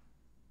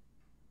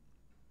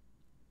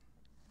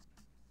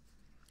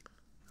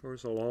 There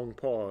was a long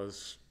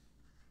pause,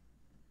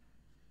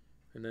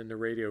 and then the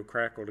radio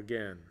crackled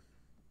again.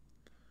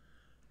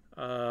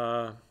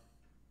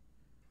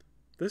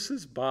 This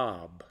is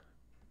Bob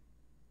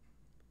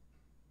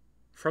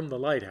from the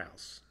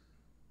lighthouse.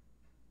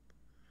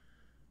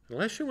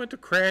 Unless you want to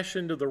crash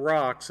into the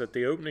rocks at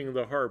the opening of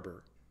the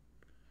harbor,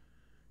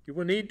 you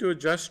will need to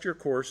adjust your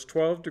course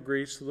 12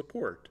 degrees to the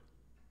port.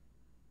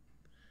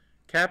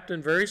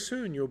 Captain, very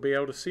soon you'll be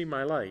able to see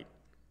my light.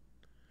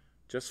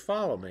 Just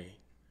follow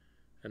me,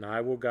 and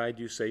I will guide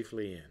you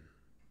safely in.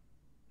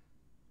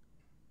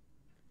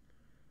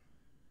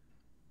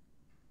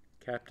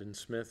 Captain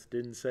Smith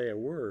didn't say a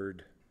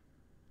word,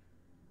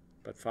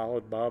 but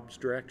followed Bob's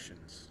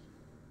directions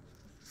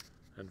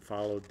and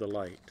followed the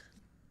light.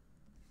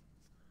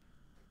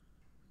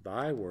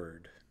 "Thy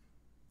word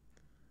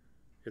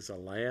is a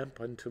lamp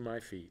unto my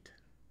feet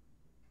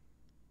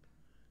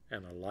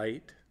and a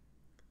light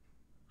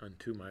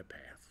unto my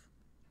path."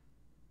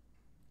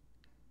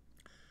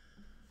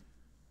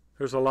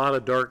 There's a lot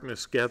of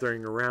darkness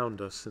gathering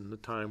around us in the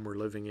time we're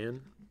living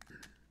in.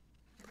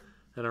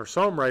 And our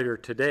psalm writer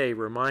today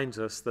reminds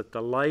us that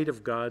the light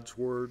of God's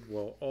word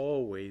will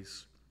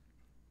always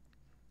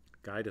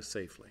guide us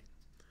safely.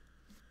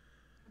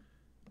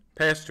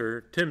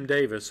 Pastor Tim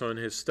Davis, on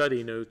his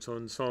study notes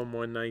on Psalm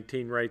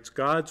 119, writes,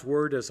 "God's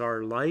word is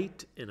our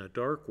light in a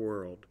dark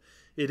world.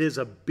 It is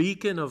a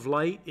beacon of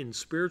light in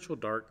spiritual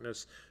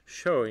darkness,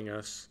 showing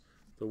us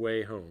the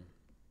way home."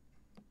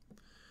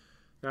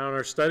 Now in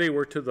our study,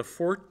 we're to the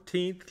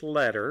 14th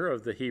letter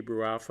of the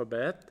Hebrew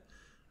alphabet,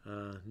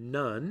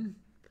 Nun,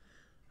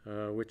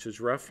 which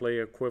is roughly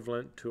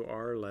equivalent to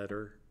our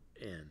letter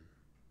N.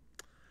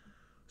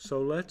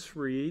 So let's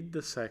read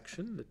the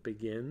section that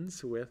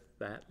begins with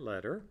that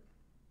letter.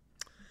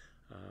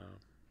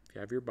 If you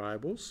have your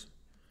Bibles,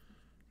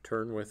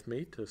 turn with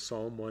me to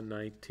Psalm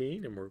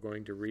 119, and we're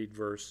going to read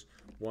verse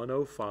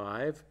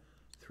 105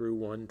 through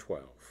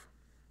 112.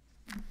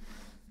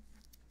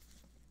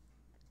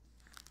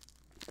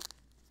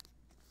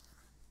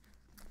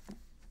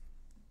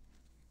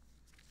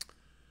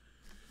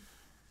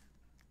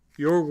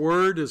 Your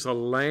word is a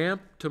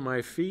lamp to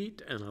my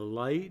feet and a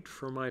light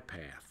for my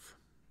path.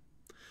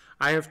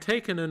 I have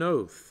taken an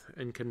oath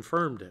and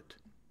confirmed it,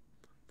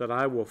 that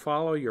I will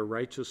follow your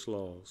righteous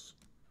laws.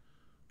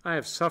 I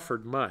have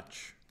suffered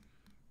much.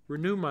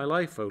 Renew my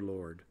life, O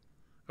Lord,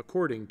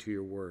 according to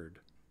your word.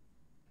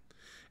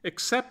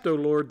 Accept, O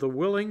Lord, the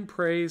willing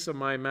praise of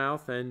my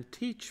mouth and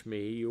teach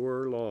me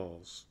your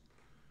laws.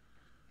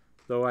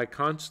 Though I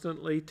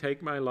constantly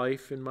take my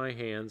life in my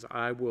hands,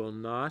 I will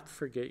not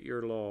forget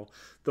your law.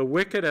 The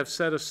wicked have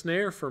set a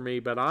snare for me,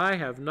 but I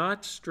have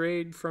not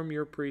strayed from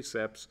your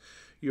precepts.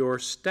 Your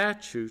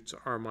statutes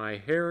are my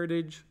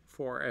heritage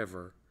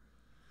forever.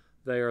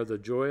 They are the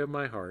joy of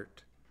my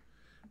heart.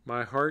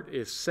 My heart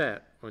is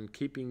set on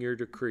keeping your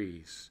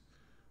decrees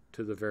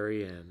to the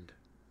very end.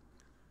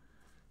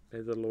 May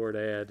the Lord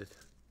add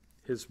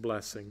his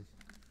blessing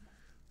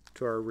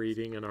to our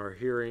reading and our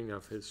hearing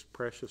of his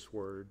precious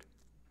word.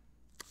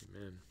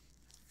 Amen.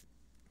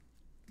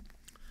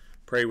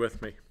 Pray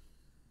with me.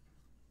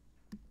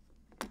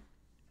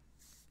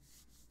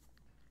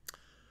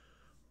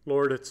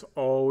 Lord, it's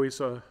always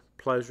a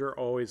pleasure,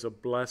 always a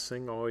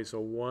blessing, always a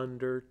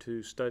wonder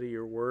to study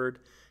your word.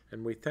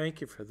 And we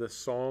thank you for this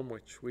psalm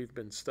which we've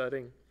been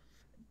studying.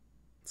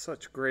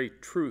 Such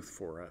great truth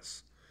for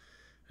us.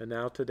 And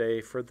now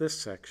today for this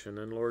section.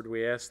 And Lord,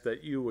 we ask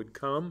that you would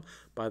come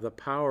by the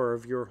power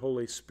of your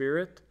Holy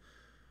Spirit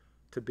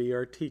to be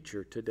our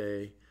teacher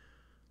today.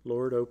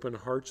 Lord, open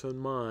hearts and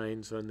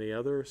minds on the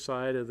other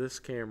side of this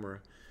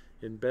camera,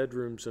 in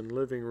bedrooms and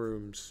living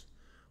rooms,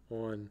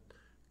 on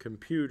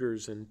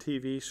computers and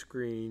TV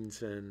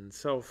screens and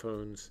cell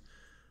phones.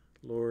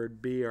 Lord,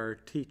 be our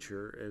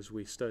teacher as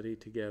we study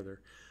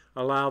together.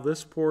 Allow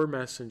this poor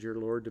messenger,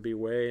 Lord, to be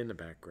way in the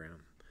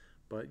background,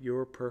 but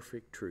your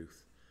perfect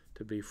truth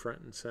to be front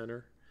and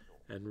center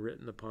and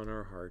written upon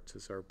our hearts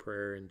is our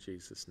prayer in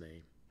Jesus'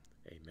 name.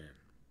 Amen.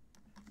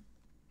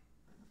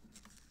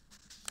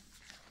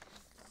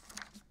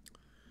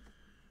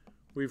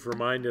 We've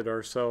reminded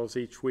ourselves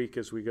each week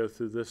as we go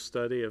through this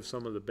study of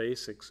some of the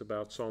basics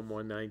about Psalm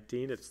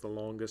 119. It's the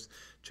longest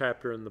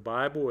chapter in the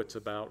Bible. It's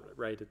about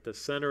right at the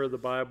center of the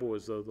Bible,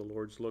 as though the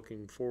Lord's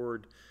looking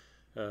forward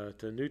to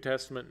the New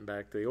Testament and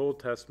back to the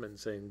Old Testament and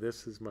saying,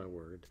 this is my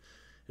word.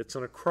 It's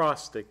an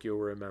acrostic, you'll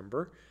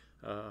remember,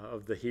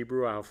 of the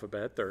Hebrew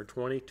alphabet. There are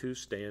 22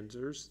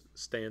 stanzas,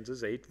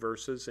 8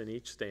 verses in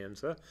each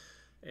stanza,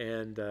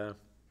 and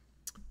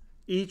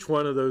each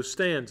one of those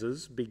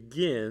stanzas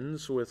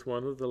begins with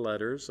one of the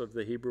letters of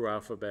the Hebrew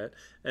alphabet,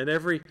 and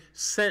every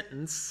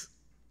sentence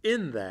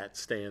in that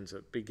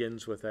stanza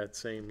begins with that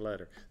same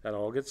letter. That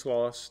all gets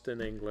lost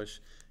in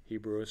English.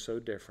 Hebrew is so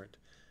different.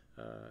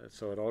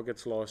 So it all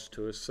gets lost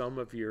to us. Some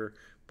of your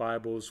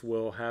Bibles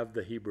will have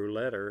the Hebrew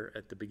letter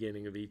at the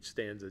beginning of each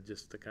stanza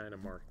just to kind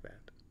of mark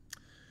that.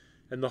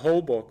 And the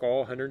whole book, all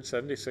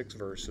 176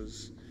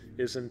 verses,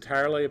 is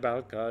entirely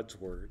about God's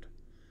Word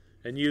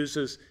and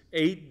uses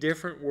 8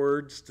 different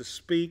words to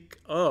speak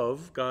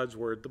of God's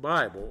Word, the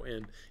Bible.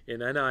 And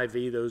in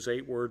NIV, those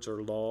 8 words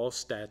are law,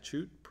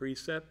 statute,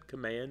 precept,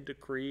 command,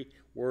 decree,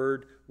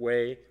 word,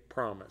 way,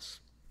 promise.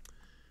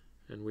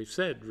 And we've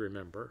said,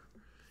 remember,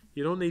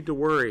 you don't need to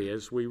worry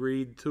as we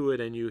read through it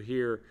and you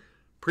hear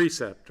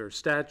precept or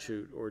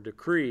statute or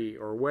decree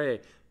or way.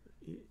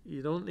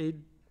 You don't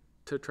need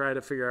to try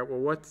to figure out,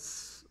 well,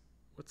 what's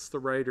the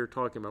writer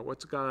talking about?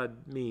 What's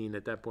God mean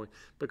at that point?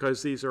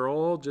 Because these are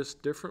all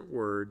just different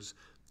words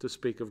to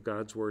speak of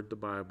God's Word, the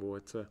Bible.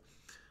 It's the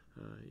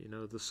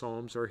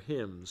Psalms are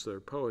hymns, they're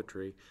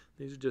poetry.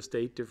 These are just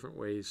 8 different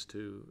ways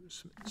to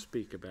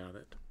speak about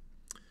it.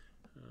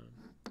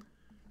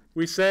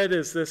 We said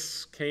as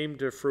this came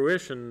to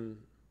fruition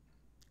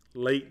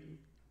late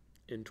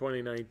in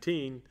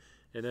 2019,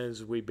 and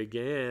as we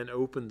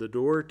opened the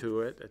door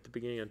to it at the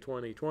beginning of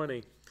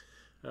 2020,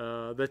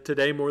 that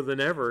today more than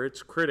ever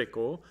it's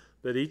critical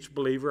that each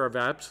believer have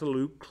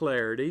absolute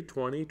clarity,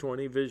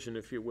 20/20 vision,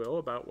 if you will,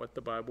 about what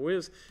the Bible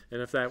is.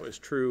 And if that was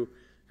true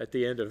at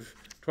the end of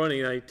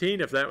 2019,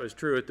 if that was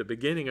true at the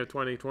beginning of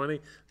 2020,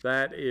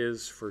 that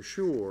is for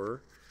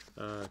sure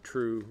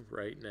true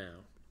right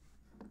now.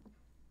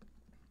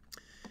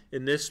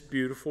 In this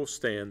beautiful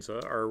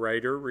stanza, our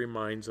writer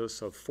reminds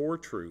us of 4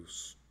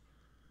 truths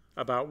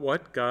about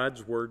what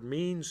God's Word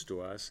means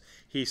to us.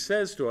 He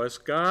says to us,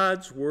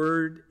 God's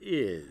Word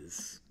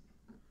is.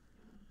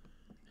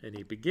 And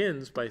he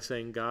begins by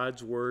saying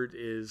God's Word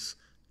is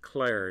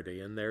clarity.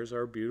 And there's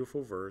our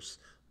beautiful verse,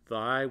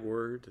 Thy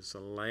Word is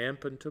a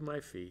lamp unto my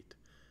feet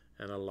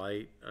and a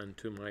light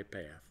unto my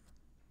path.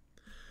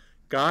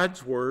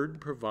 God's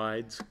Word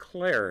provides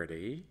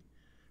clarity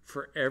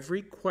for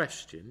every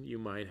question you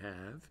might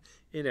have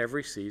in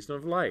every season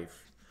of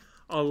life.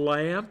 A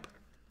lamp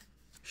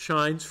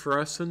shines for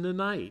us in the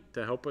night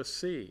to help us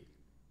see,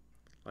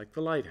 like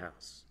the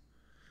lighthouse.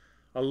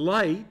 A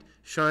light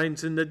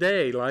shines in the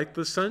day, like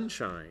the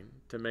sunshine,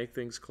 to make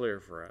things clear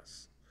for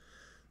us.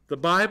 The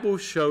Bible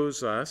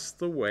shows us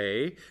the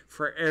way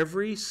for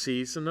every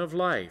season of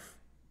life.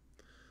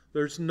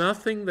 There's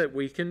nothing that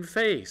we can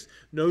face,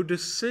 no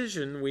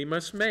decision we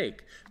must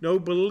make, no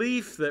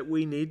belief that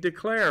we need to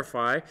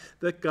clarify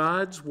that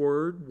God's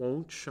Word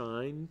won't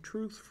shine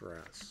truth for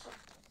us.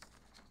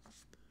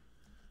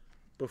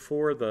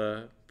 Before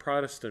the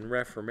Protestant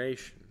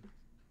Reformation,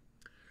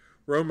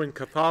 Roman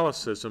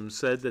Catholicism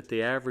said that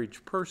the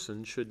average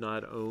person should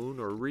not own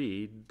or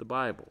read the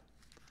Bible,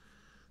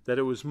 that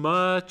it was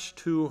much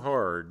too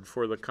hard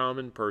for the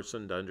common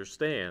person to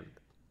understand.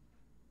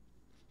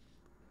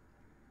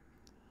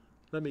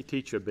 Let me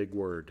teach you a big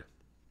word.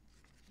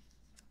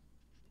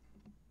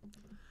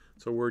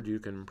 It's a word you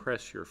can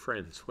impress your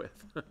friends with.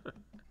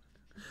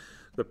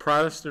 The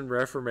Protestant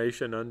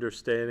Reformation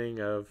understanding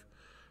of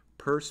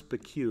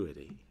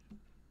perspicuity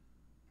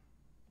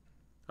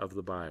of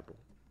the Bible.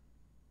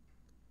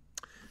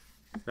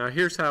 Now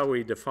here's how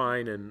we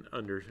define and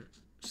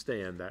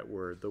understand that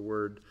word. The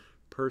word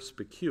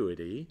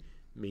perspicuity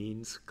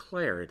means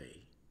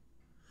clarity.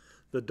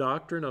 The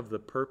doctrine of the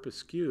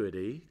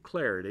perspicuity,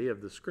 clarity of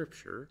the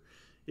Scripture,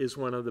 is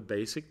one of the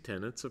basic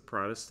tenets of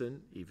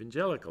Protestant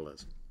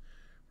evangelicalism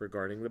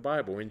regarding the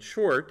Bible. In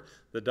short,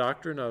 the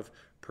doctrine of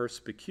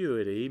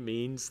perspicuity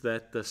means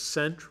that the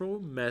central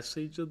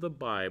message of the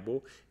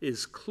Bible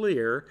is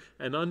clear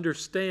and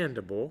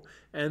understandable,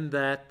 and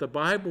that the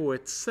Bible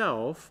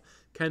itself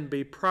can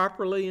be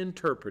properly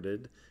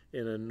interpreted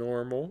in a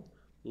normal,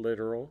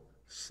 literal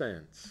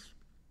sense.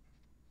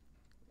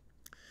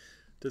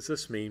 Does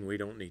this mean we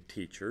don't need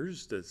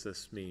teachers? Does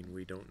this mean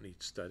we don't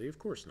need study? Of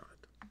course not.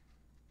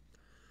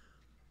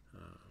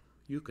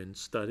 You can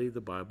study the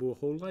Bible a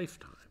whole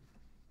lifetime.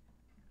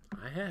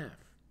 I have.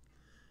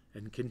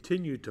 And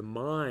continue to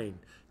mine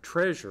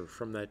treasure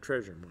from that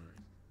treasure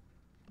mine.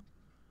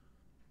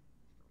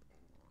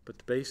 But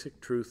the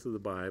basic truth of the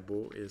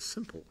Bible is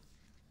simple.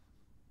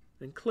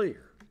 and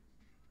clear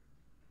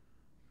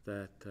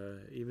that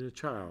even a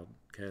child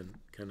can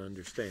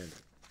understand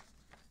it.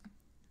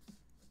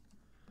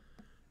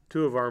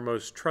 Two of our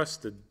most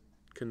trusted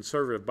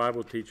conservative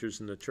Bible teachers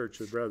in the Church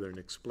of the Brethren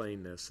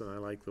explain this, and I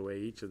like the way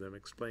each of them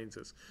explains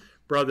this.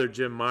 Brother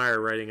Jim Meyer,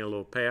 writing a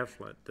little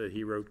pamphlet that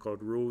he wrote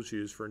called Rules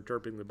Used for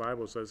Interpreting the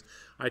Bible, says,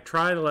 "I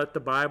try to let the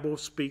Bible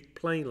speak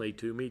plainly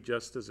to me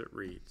just as it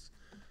reads."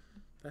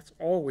 That's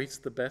always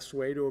the best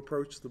way to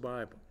approach the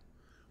Bible.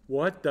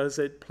 What does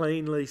it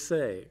plainly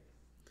say?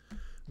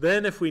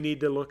 Then if we need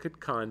to look at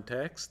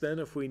context, then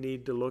if we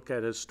need to look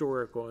at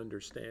historical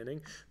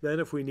understanding, then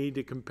if we need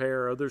to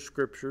compare other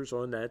scriptures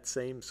on that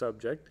same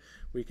subject,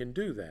 we can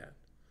do that.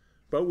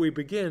 But we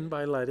begin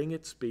by letting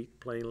it speak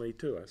plainly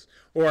to us.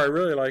 Or I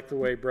really like the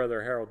way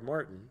Brother Harold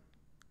Martin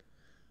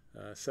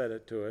said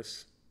it to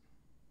us.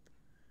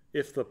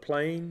 If the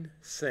plain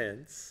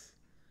sense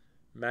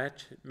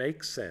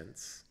makes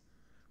sense,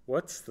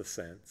 what's the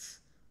sense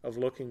of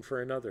looking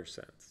for another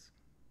sense?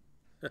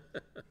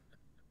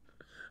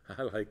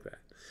 I like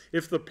that.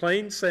 If the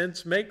plain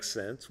sense makes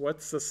sense,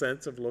 what's the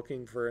sense of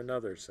looking for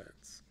another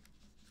sense?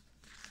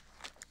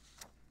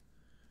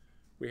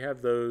 We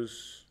have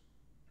those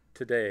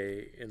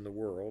today in the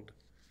world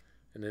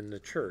and in the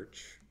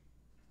church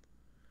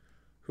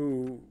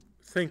who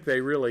think they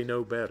really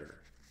know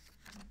better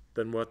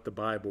than what the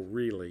Bible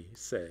really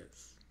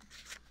says.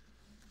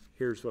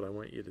 Here's what I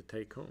want you to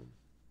take home.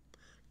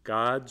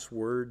 God's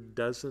word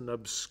doesn't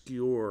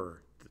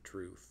obscure the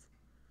truth.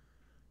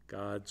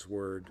 God's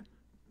word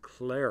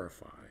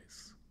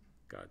clarifies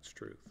God's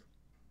truth.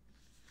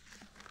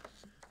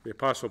 The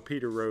Apostle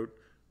Peter wrote,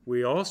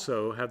 "We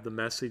also have the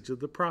message of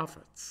the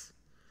prophets.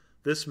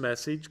 This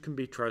message can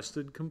be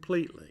trusted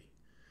completely.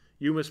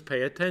 You must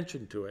pay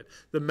attention to it.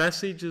 The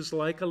message is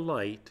like a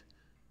light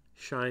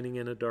shining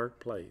in a dark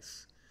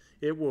place.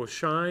 It will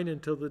shine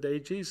until the day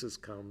Jesus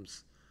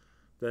comes.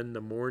 Then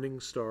the morning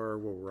star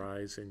will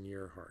rise in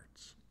your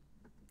hearts."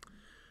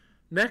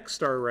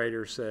 Next, our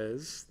writer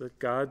says that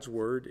God's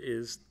word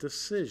is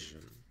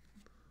decision.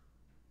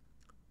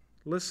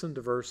 Listen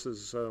to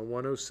verses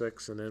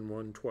 106 and then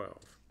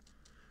 112.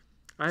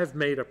 "I have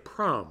made a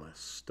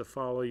promise to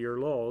follow your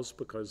laws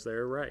because they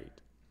are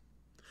right.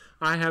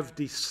 I have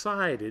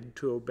decided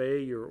to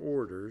obey your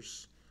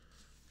orders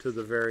to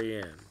the very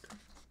end."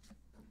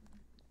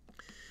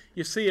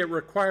 You see, it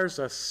requires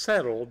a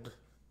settled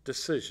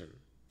decision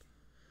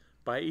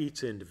by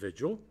each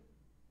individual,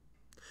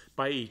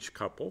 by each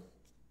couple,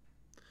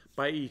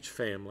 by each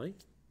family,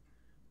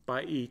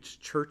 by each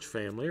church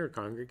family or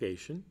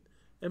congregation,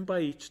 and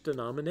by each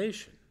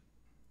denomination.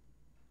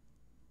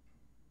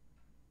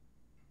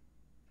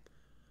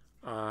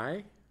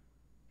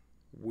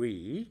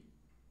 We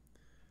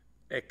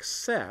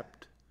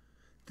accept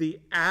the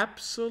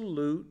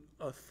absolute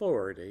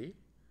authority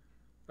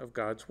of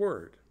God's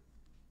word.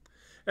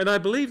 And I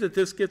believe that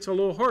this gets a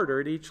little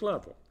harder at each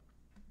level.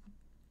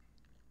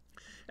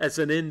 As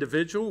an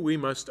individual, we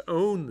must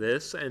own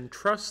this and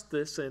trust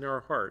this in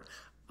our heart.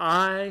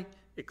 I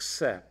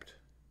accept.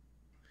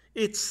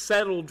 It's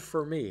settled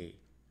for me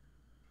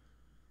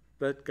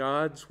that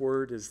God's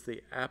word is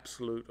the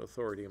absolute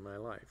authority in my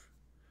life.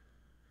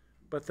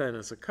 But then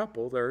as a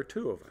couple, there are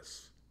two of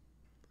us,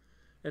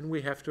 and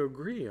we have to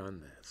agree on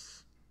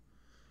this.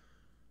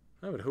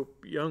 I would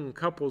hope young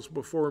couples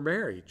before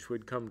marriage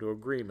would come to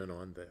agreement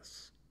on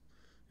this.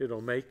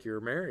 It'll make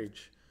your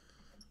marriage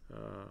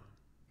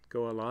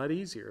go a lot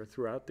easier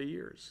throughout the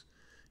years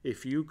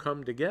if you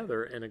come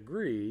together and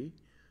agree,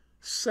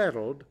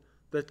 settled,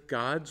 that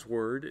God's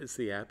word is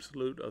the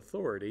absolute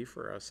authority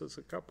for us as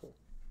a couple.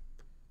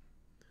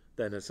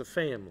 Then as a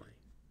family,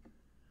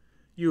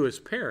 you as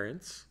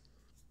parents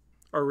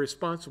are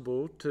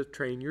responsible to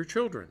train your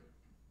children,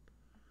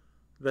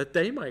 that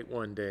they might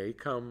one day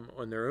come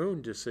on their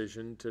own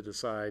decision to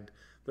decide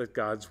that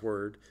God's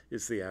word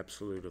is the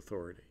absolute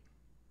authority.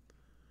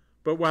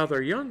 But while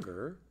they're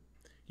younger,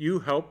 you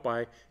help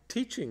by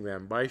teaching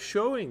them, by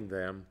showing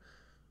them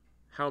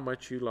how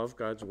much you love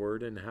God's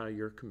word and how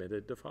you're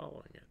committed to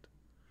following it.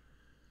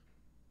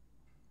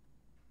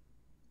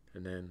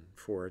 And then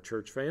for a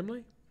church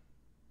family,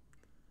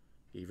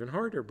 even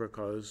harder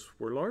because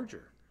we're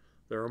larger.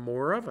 There are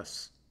more of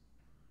us.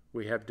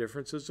 We have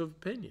differences of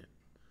opinion.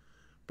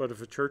 But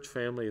if a church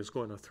family is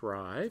going to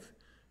thrive,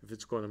 if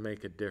it's going to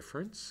make a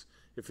difference,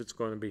 if it's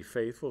going to be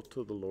faithful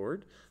to the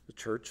Lord, the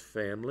church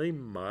family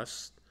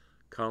must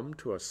come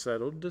to a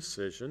settled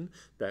decision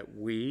that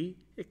we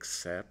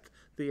accept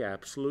the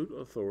absolute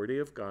authority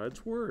of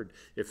God's word.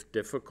 If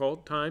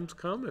difficult times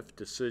come, if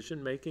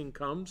decision-making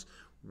comes,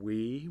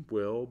 we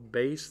will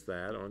base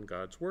that on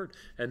God's word.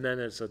 And then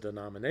as a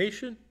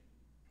denomination,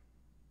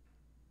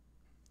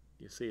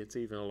 you see, it's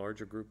even a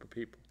larger group of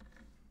people.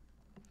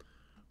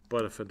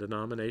 But if a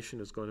denomination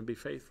is going to be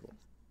faithful,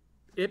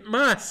 it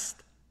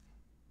must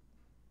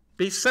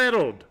be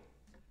settled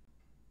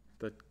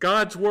that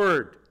God's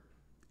word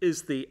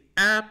is the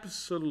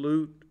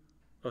absolute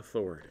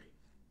authority.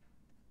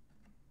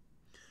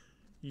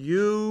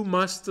 You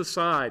must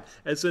decide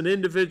as an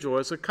individual,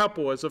 as a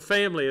couple, as a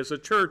family, as a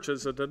church,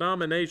 as a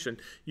denomination,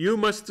 you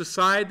must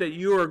decide that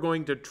you are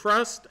going to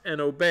trust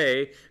and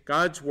obey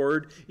God's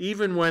word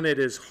even when it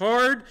is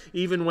hard,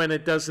 even when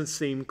it doesn't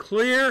seem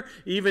clear,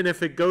 even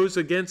if it goes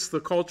against the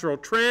cultural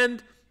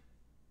trend,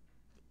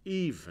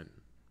 even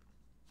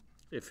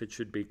if it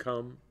should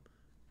become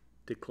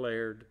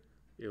declared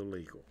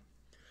illegal.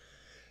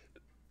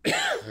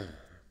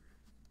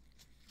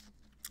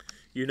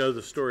 You know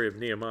the story of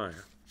Nehemiah.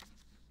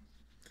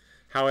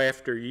 How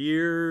after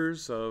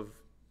years of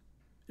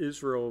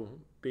Israel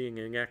being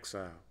in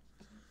exile,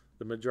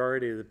 the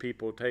majority of the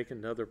people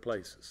taken to other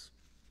places,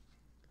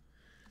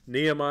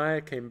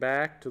 Nehemiah came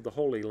back to the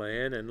Holy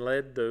Land and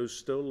led those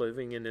still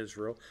living in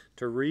Israel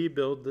to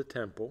rebuild the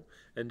temple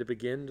and to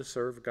begin to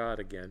serve God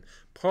again.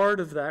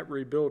 Part of that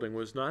rebuilding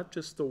was not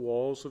just the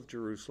walls of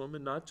Jerusalem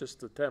and not just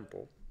the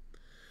temple,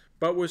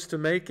 but was to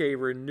make a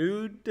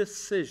renewed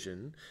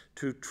decision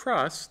to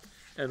trust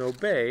and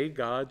obey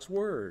God's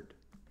word.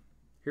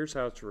 Here's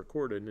how it's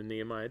recorded in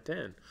Nehemiah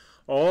 10.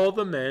 All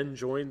the men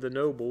joined the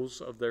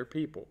nobles of their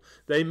people.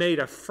 They made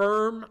a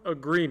firm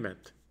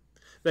agreement.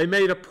 They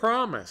made a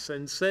promise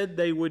and said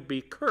they would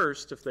be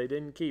cursed if they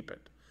didn't keep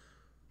it.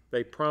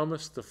 They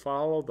promised to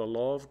follow the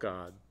law of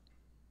God.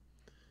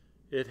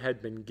 It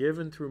had been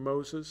given through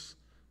Moses,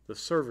 the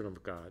servant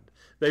of God.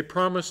 They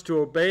promised to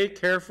obey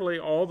carefully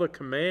all the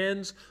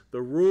commands,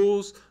 the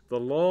rules,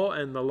 the law,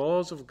 and the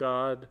laws of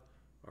God,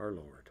 our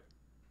Lord.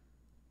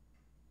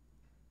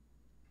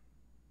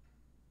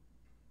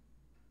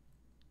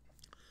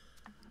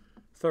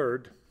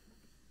 Third,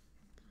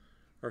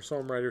 our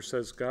psalm writer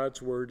says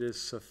God's word is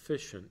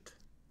sufficient.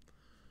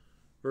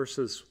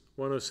 Verses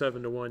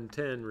 107 to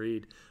 110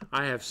 read,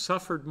 I have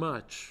suffered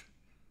much.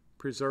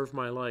 Preserve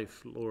my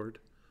life, Lord,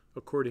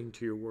 according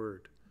to your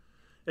word.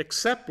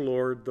 Accept,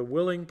 Lord, the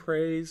willing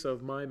praise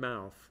of my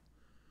mouth,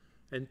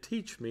 and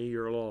teach me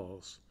your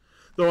laws.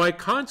 Though I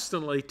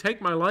constantly take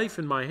my life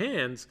in my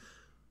hands,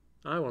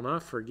 I will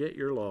not forget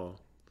your law.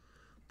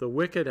 The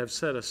wicked have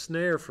set a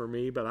snare for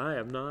me, but I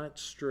have not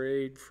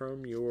strayed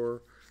from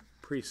your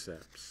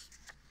precepts.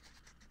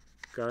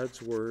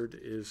 God's word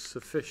is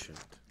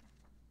sufficient,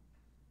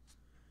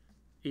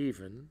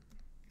 even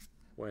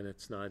when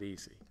it's not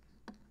easy.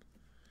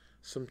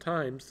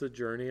 Sometimes the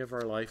journey of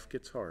our life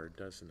gets hard,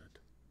 doesn't it?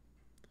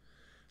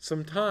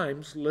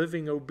 Sometimes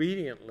living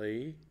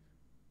obediently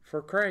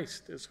for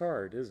Christ is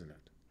hard, isn't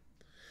it?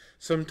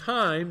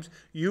 Sometimes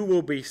you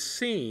will be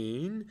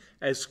seen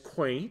as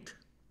quaint,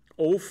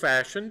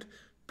 old-fashioned,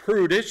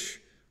 prudish,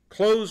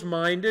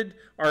 close-minded,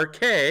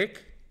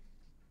 archaic.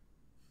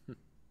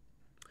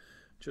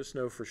 Just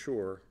know for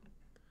sure,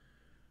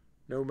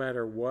 no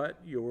matter what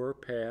your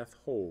path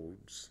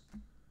holds,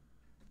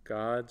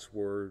 God's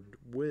word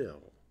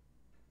will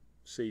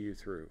see you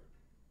through.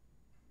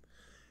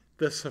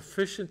 The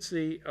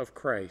sufficiency of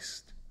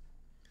Christ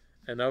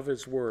and of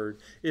his word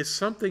is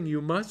something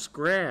you must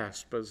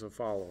grasp as a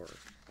follower.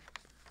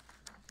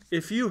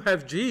 If you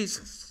have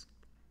Jesus,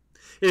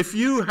 if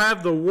you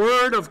have the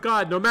word of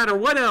God, no matter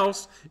what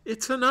else,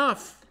 it's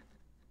enough.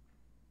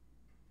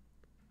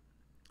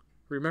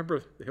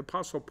 Remember the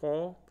Apostle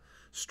Paul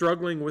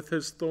struggling with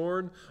his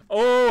thorn?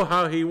 Oh,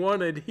 how he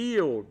wanted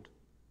healed.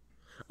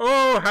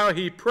 Oh, how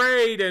he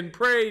prayed and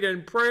prayed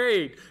and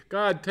prayed.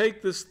 God,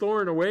 take this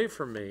thorn away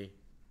from me.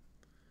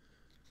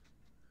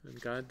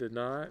 And God did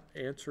not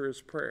answer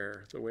his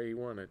prayer the way he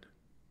wanted.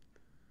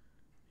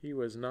 He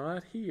was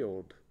not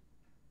healed.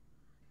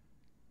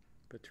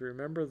 But to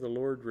remember, the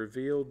Lord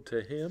revealed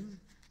to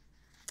him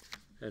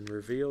and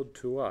revealed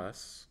to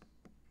us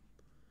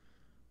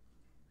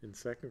in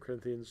 2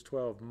 Corinthians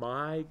 12,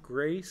 my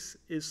grace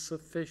is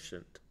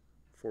sufficient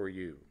for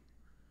you.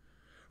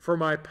 For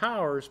my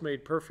power is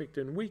made perfect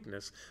in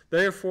weakness.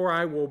 Therefore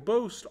I will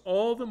boast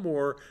all the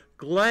more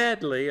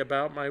gladly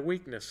about my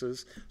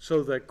weaknesses,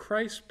 so that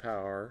Christ's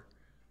power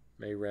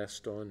may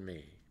rest on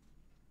me.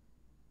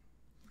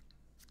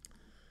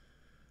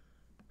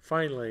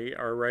 Finally,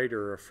 our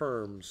writer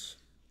affirms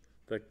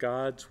that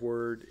God's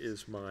word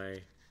is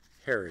my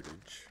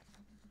heritage.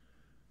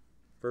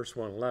 Verse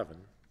 111,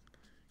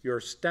 your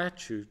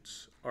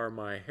statutes are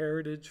my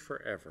heritage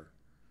forever.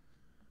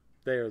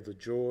 They are the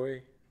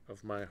joy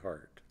of my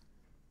heart.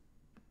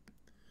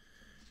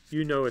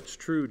 You know it's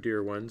true,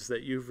 dear ones,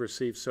 that you've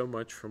received so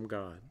much from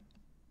God.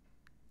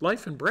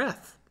 Life and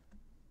breath,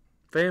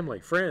 family,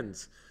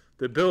 friends,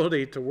 the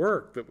ability to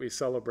work that we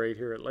celebrate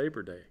here at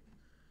Labor Day,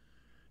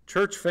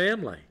 church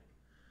family,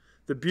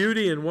 the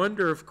beauty and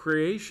wonder of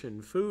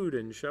creation, food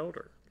and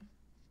shelter.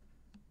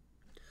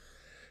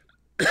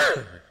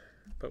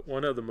 But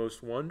one of the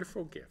most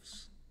wonderful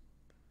gifts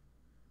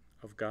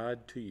of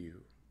God to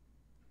you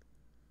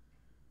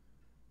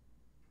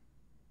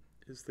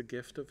is the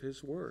gift of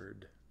his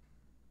word.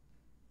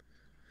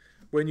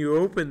 When you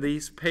open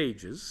these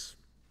pages,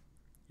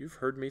 you've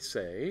heard me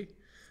say,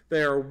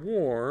 they are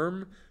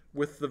warm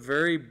with the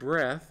very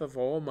breath of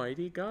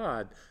Almighty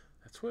God.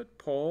 That's what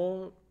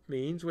Paul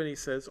means when he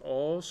says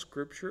all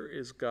Scripture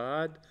is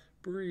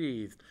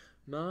God-breathed.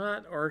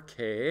 not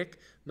archaic,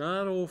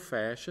 not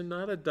old-fashioned,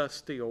 not a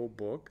dusty old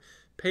book.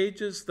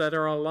 Pages that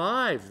are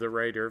alive, the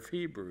writer of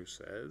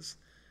Hebrews says,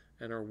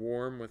 and are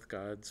warm with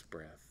God's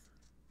breath.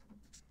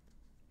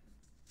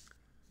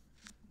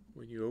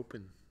 When you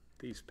open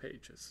these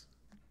pages,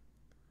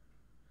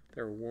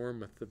 they're warm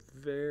with the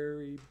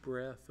very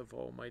breath of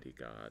Almighty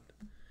God.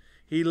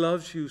 He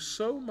loves you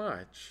so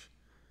much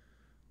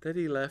that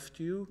he left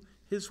you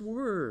his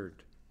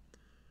word.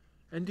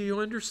 And do you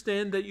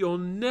understand that you'll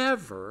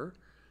never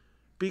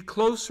be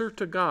closer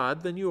to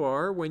God than you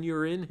are when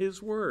you're in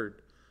his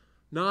word?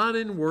 Not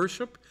in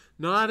worship,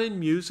 not in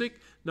music,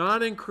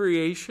 not in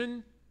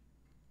creation.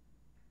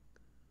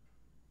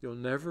 You'll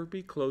never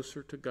be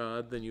closer to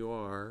God than you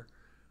are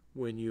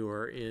when you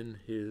are in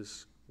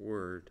his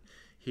word.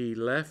 He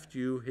left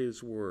you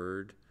his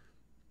word.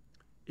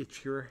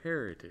 It's your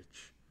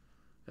heritage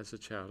as a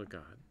child of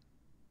God.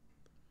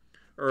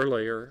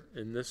 Earlier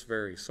in this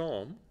very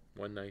Psalm,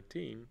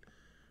 119,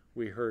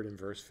 we heard in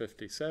verse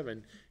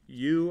 57,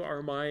 "You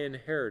are my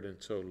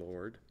inheritance, O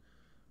Lord.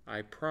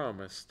 I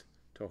promised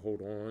to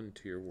hold on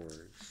to your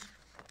words."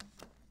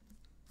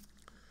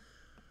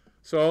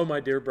 So,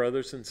 my dear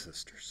brothers and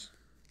sisters,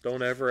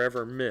 don't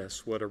ever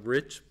miss what a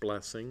rich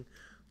blessing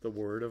the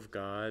Word of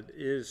God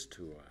is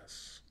to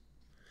us.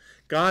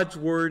 God's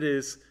Word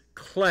is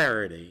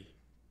clarity.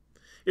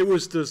 It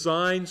was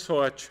designed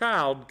so a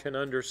child can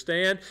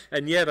understand,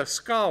 and yet a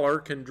scholar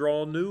can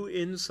draw new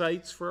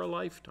insights for a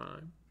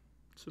lifetime.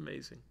 It's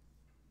amazing.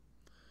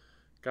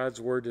 God's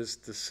Word is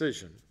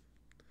decision.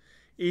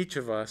 Each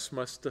of us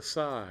must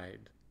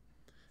decide,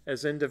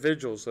 as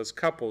individuals, as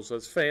couples,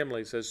 as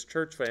families, as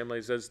church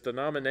families, as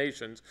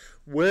denominations,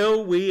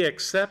 will we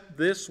accept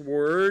this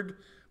Word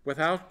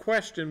without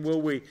question?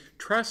 Will we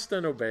trust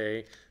and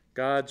obey?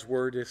 God's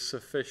Word is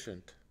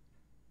sufficient.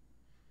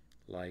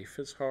 Life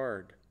is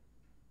hard.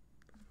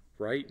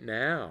 Right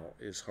now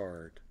is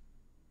hard.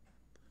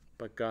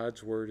 But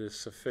God's Word is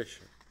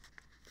sufficient.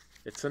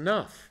 It's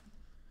enough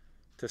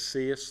to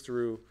see us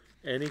through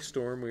any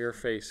storm we are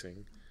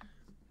facing.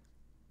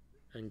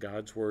 And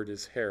God's Word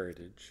is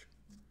heritage.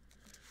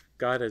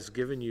 God has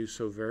given you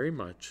so very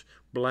much,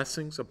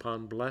 blessings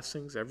upon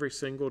blessings every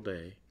single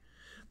day.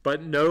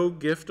 But no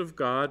gift of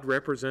God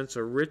represents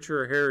a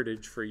richer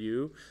heritage for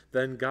you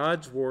than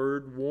God's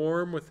Word,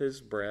 warm with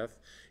his breath.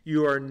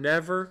 You are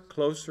never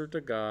closer to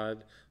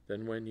God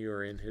than when you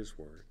are in his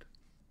Word.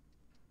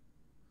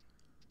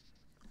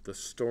 The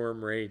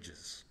storm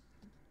rages,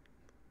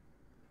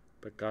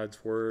 but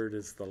God's Word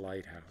is the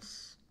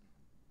lighthouse.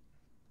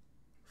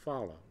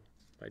 Follow,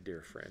 my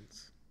dear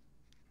friends.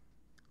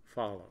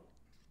 Follow.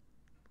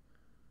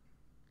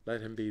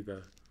 Let him be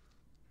the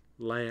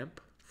lamp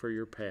for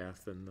your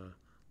path and the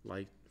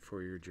light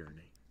for your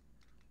journey.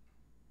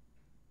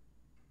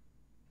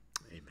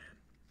 Amen.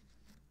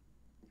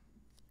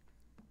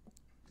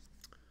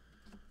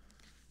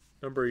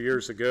 A number of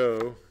years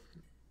ago,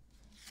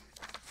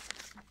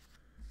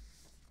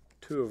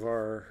 two of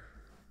our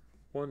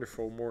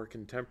wonderful, more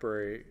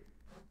contemporary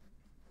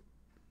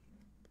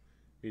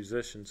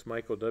musicians,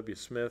 Michael W.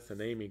 Smith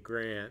and Amy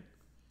Grant,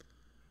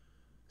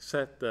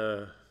 set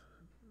the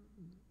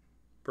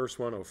verse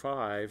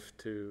 105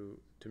 to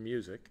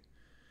music.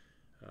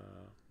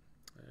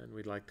 And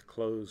we'd like to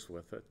close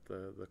with it.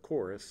 The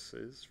chorus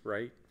is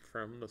right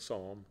from the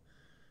psalm,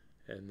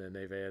 and then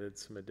they've added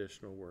some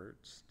additional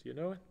words. Do you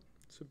know it?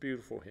 It's a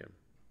beautiful hymn.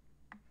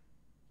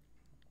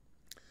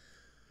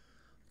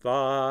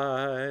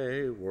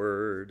 Thy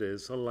word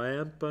is a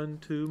lamp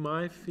unto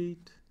my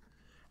feet,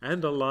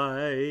 and a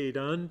light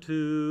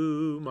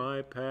unto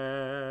my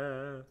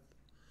path.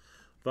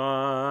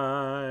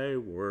 Thy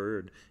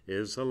word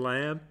is a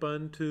lamp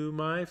unto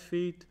my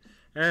feet,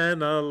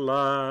 and a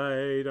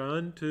light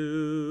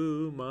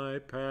unto my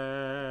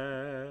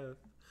path.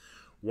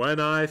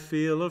 When I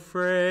feel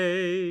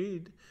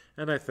afraid,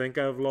 and I think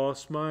I've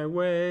lost my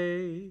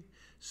way,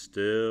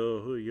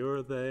 still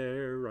you're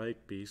there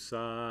right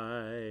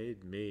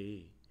beside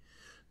me.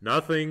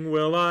 Nothing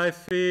will I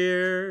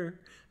fear,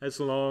 as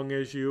long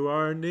as you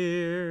are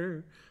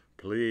near.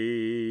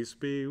 Please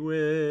be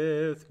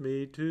with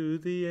me to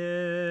the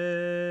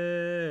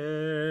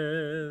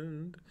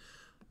end.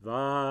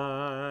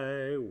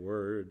 Thy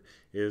word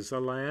is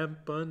a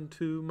lamp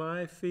unto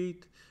my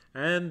feet,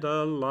 and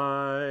a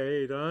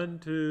light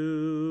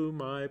unto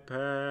my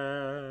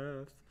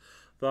path.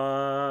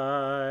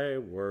 Thy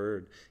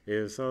word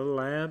is a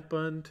lamp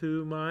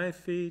unto my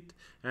feet,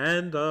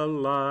 and a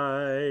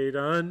light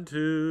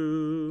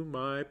unto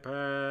my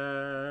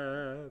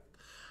path.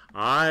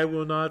 I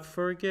will not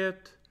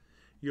forget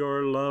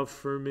your love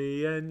for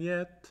me, and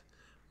yet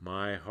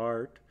my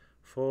heart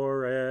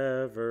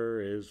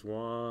forever is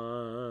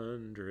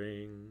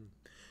wandering.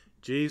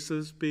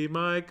 Jesus, be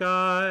my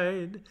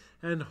guide,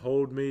 and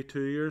hold me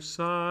to your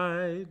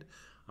side.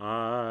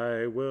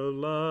 I will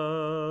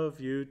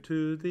love you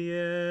to the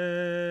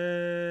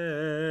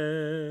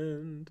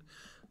end.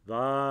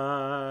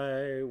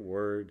 Thy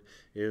word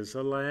is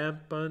a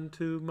lamp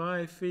unto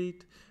my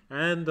feet,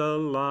 and a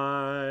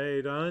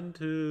light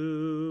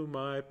unto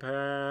my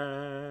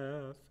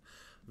path.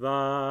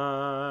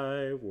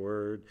 Thy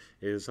word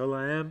is a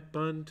lamp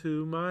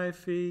unto my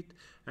feet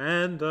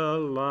and a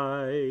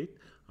light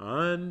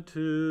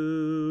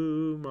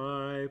unto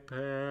my path.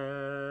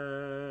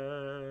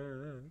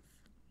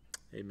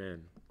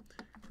 Amen.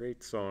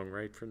 Great song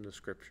right from the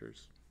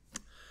scriptures.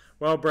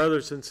 Well,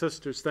 brothers and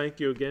sisters, thank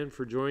you again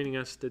for joining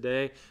us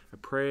today. I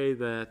pray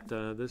that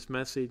this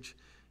message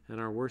and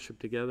our worship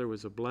together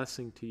was a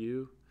blessing to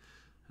you.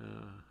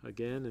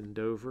 Again in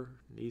Dover,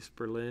 and East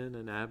Berlin,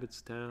 and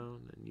Abbottstown,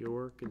 and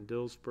York, and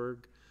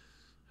Dillsburg.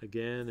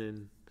 Again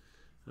in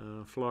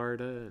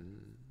Florida,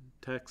 and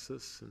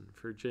Texas, and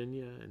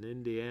Virginia, and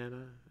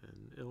Indiana,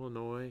 and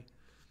Illinois,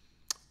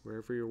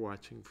 wherever you're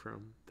watching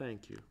from.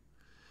 Thank you.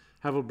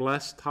 Have a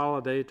blessed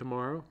holiday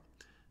tomorrow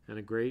and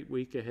a great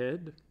week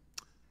ahead.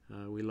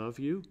 We love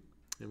you,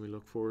 and we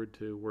look forward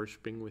to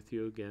worshiping with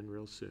you again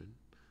real soon.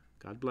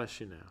 God bless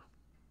you now.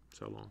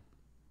 So long.